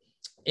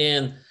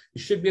 And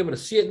you should be able to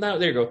see it now.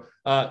 There you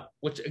go.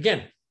 Which,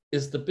 again,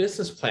 is the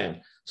business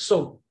plan.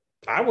 So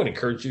I would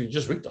encourage you to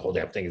just read the whole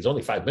damn thing. It's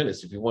only 5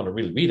 minutes if you want to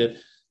really read it.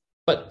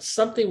 But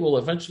something will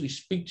eventually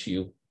speak to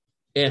you.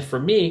 And for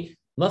me,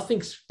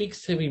 nothing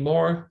speaks to me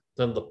more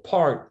than the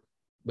part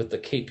with the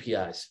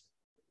KPIs.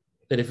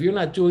 That if you're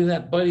not doing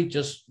that, buddy,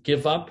 just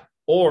give up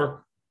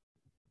or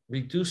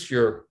reduce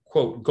your,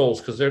 quote, goals,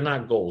 because they're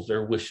not goals,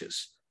 they're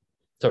wishes.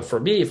 So for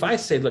me, if I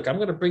say, look, I'm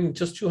going to bring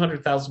just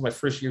 200,000 my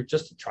first year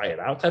just to try it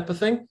out type of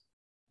thing,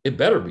 it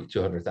better be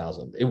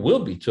 200,000. It will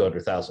be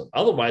 200,000.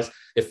 Otherwise,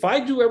 if I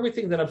do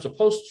everything that I'm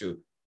supposed to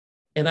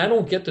and I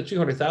don't get to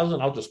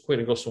 200,000, I'll just quit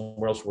and go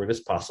somewhere else where it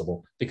is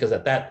possible, because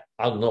at that,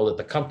 I'll know that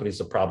the company's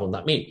the problem,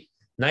 not me.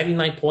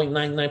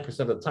 99.99%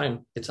 of the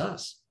time, it's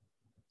us.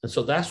 And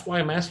so that's why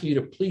I'm asking you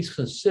to please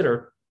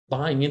consider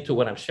buying into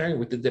what I'm sharing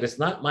with you, that it's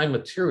not my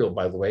material,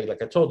 by the way.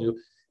 Like I told you,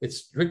 it's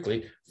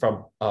strictly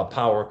from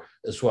Powur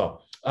as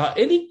well.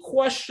 Any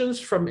questions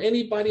from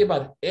anybody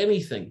about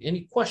anything?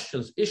 Any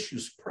questions,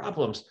 issues,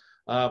 problems?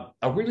 I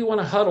really want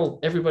to huddle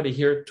everybody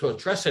here to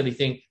address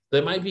anything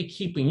that might be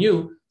keeping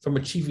you from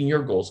achieving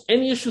your goals.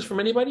 Any issues from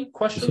anybody?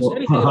 Questions? So,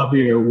 anything?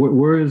 Javier,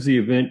 where is the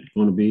event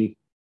going to be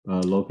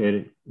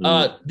located?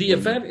 The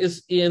event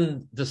is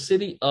in the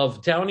city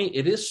of Downey.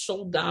 It is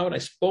sold out. I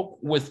spoke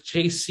with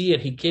JC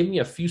and he gave me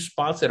a few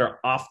spots that are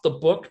off the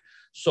book.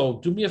 So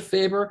do me a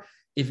favor.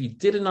 If you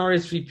did an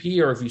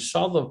RSVP or if you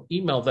saw the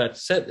email that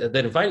said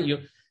that invited you,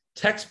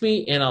 text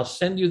me and I'll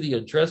send you the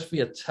address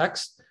via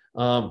text.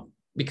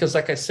 Because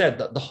like I said,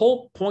 the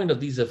whole point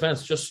of these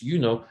events, just so you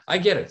know, I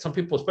get it. Some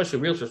people, especially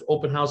realtors,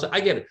 open house, I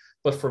get it.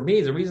 But for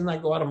me, the reason I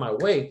go out of my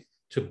way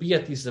to be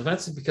at these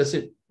events is because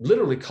it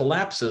literally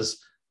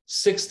collapses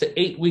 6 to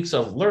 8 weeks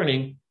of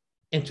learning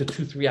into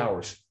 2-3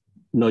 hours.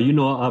 No, you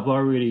know, I've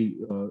already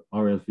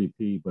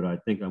RSVP, but I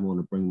think I'm going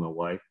to bring my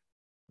wife.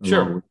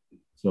 Sure.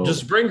 So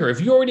just bring her.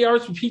 If you already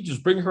RSVP,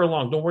 just bring her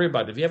along. Don't worry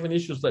about it. If you have any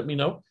issues, let me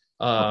know.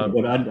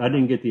 But I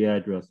didn't get the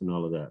address and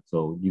all of that.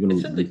 So you're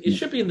going to... It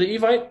should be in the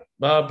Evite,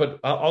 but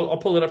I'll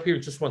pull it up here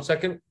in just 1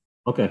 second.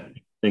 Okay.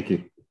 Thank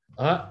you.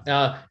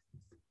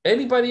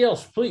 Anybody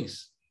else,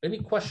 please? Any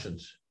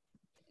questions?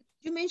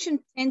 You mentioned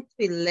 10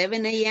 to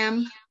 11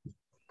 a.m.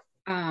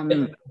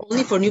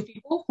 Only for new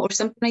people or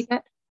something like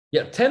that?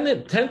 Yeah,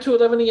 10 to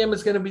 11 a.m.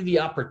 is going to be the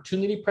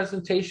opportunity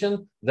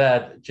presentation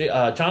that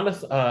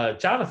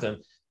Jonathan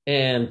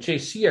and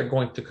JC are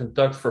going to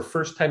conduct for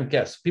first-time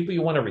guests, people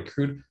you want to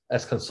recruit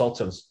as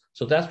consultants.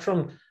 So that's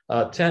from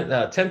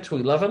 10 to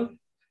 11.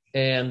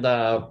 And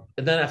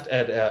then after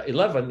at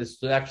 11 is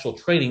the actual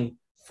training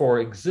for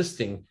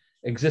existing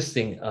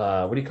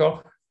what do you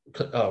call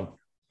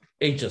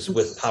agents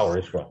with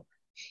Powur as well.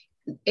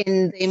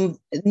 And the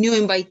new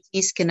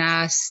invitees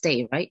can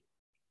stay, right?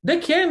 They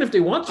can if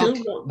they want to,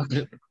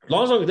 Okay. as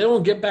long as they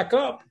don't get back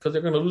up because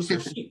they're going to lose their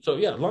seat. So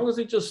yeah, as long as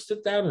they just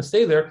sit down and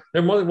stay there,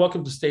 they're more than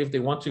welcome to stay if they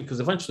want to, because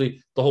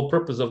eventually the whole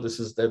purpose of this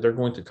is that they're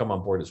going to come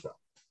on board as well.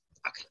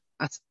 Okay,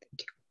 awesome.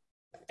 Thank you.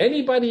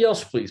 Anybody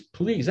else,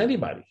 please,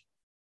 anybody.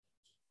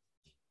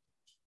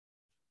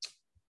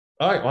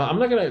 All right, well, I'm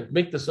not going to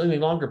make this any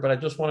longer, but I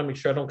just want to make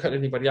sure I don't cut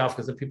anybody off,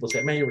 because then people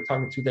say, man, you were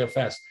talking too damn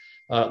fast.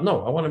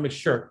 No, I want to make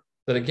sure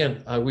that,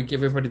 again, we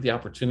give everybody the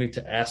opportunity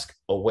to ask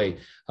away.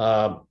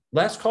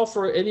 Last call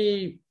for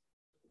any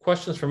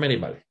questions from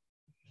anybody.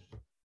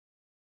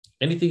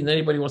 Anything that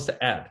anybody wants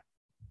to add?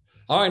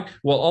 All right.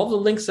 Well, all the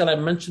links that I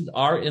mentioned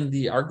are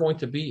going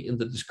to be in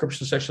the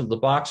description section of the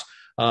box.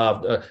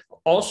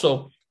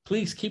 Also,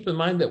 please keep in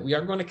mind that we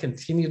are going to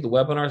continue the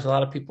webinars. A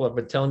lot of people have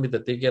been telling me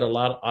that they get a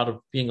lot out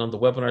of being on the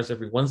webinars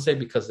every Wednesday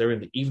because they're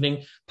in the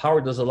evening.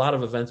 Powur does a lot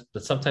of events,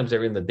 but sometimes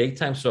they're in the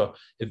daytime. So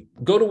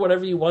go to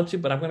whatever you want to,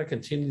 but I'm going to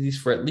continue these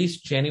for at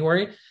least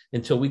January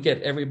until we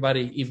get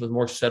everybody even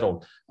more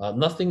settled.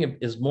 Nothing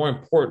is more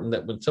important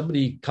that when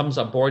somebody comes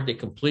on board, they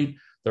complete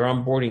their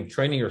onboarding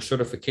training or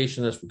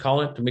certification, as we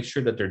call it, to make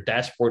sure that their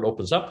dashboard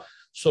opens up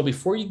So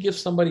before you give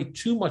somebody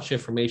too much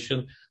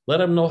information, let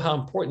them know how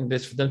important it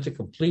is for them to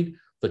complete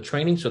the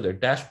training so their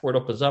dashboard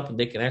opens up and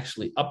they can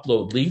actually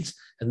upload leads,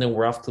 and then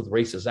we're off to the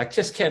races. I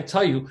just can't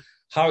tell you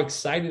how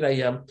excited I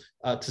am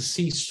to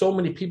see so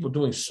many people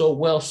doing so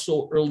well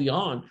so early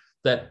on,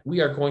 that we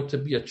are going to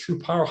be a true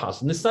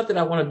powerhouse. And it's not that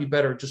I want to be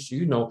better, just so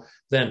you know,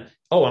 than,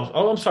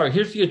 I'm sorry,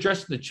 here's the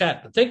address in the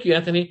chat. Thank you,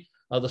 Anthony.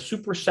 The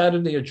Super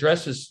Saturday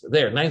address is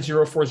there,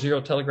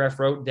 9040 Telegraph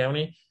Road,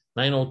 Downey,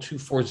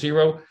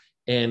 90240,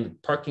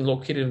 and parking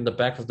located in the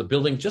back of the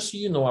building. Just so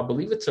you know, I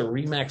believe it's a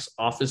Remax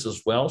office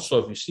as well. So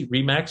if you see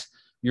Remax,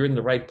 you're in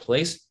the right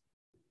place.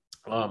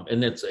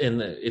 And it's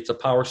a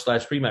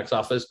Powur/Remax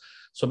office.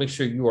 So make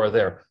sure you are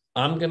there.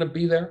 I'm going to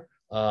be there.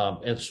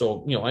 And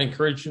so, I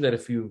encourage you that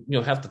if you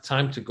have the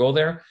time to go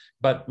there,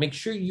 but make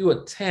sure you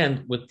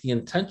attend with the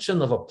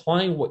intention of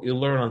applying what you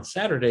learn on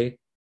Saturday,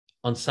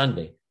 on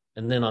Sunday,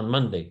 and then on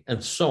Monday,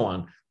 and so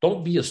on.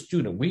 Don't be a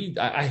student.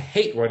 I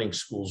hate running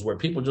schools where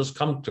people just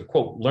come to,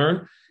 quote,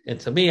 learn. And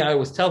to me, I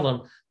always tell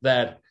them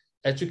that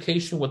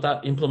education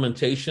without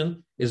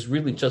implementation is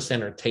really just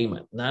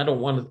entertainment. And I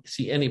don't want to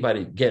see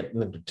anybody get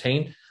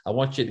entertained. I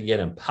want you to get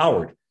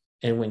empowered.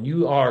 And when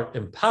you are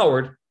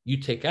empowered, you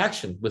take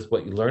action with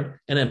what you learn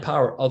and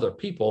empower other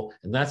people.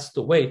 And that's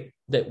the way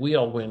that we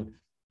all win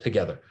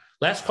together.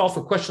 Last call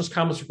for questions,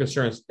 comments, or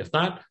concerns. If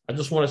not, I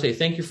just want to say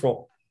thank you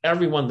for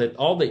everyone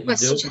all that you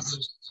do.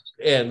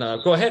 And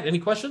go ahead. Any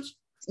questions?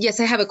 Yes,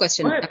 I have a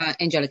question,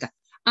 Angelica.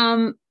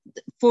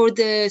 For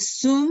the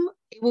Zoom,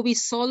 it will be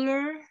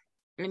solar.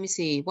 Let me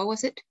see. What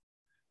was it?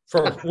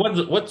 For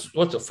what's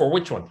for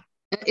which one?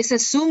 It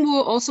says Zoom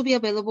will also be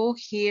available.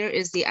 Here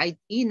is the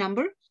ID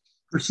number.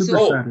 For Super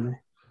Saturday.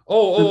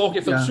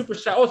 Okay. For the Super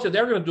Saturday. So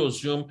they're going to do a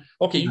Zoom.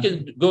 Okay, you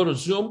can go to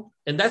Zoom,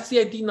 and that's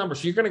the ID number.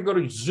 So you're going to go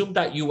to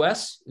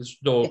zoom.us, is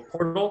the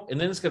portal, and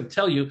then it's going to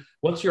tell you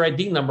what's your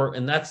ID number,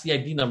 and that's the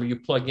ID number you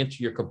plug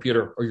into your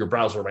computer or your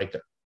browser right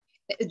there.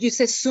 You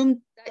said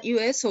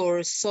zoom.us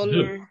or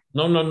solar? Zoom.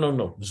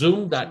 No.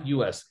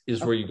 Zoom.us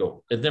is where you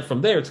go. And then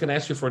from there, it's going to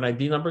ask you for an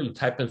ID number. You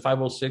type in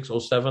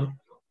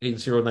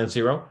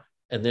 506-07-8090,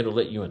 and then it'll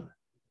let you in.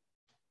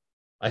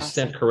 I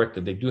stand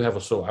corrected. They do have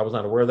I was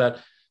not aware of that.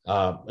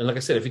 And like I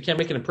said, if you can't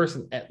make it in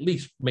person, at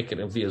least make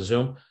it via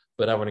Zoom.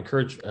 But I would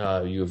encourage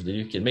you, if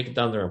you can make it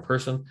down there in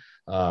person,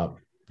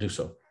 do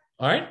so.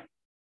 All right?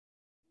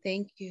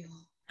 Thank you.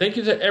 Thank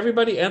you to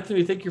everybody.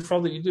 Anthony, thank you for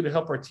all that you do to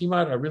help our team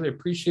out. I really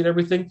appreciate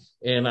everything.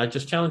 And I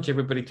just challenge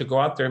everybody to go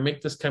out there and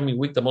make this coming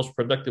week the most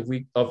productive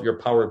week of your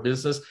Powur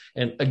business.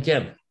 And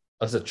again,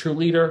 as a true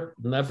leader,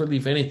 never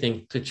leave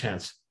anything to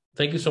chance.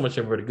 Thank you so much,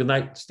 everybody. Good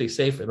night. Stay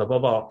safe. And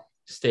above all,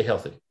 stay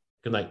healthy.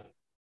 Good night.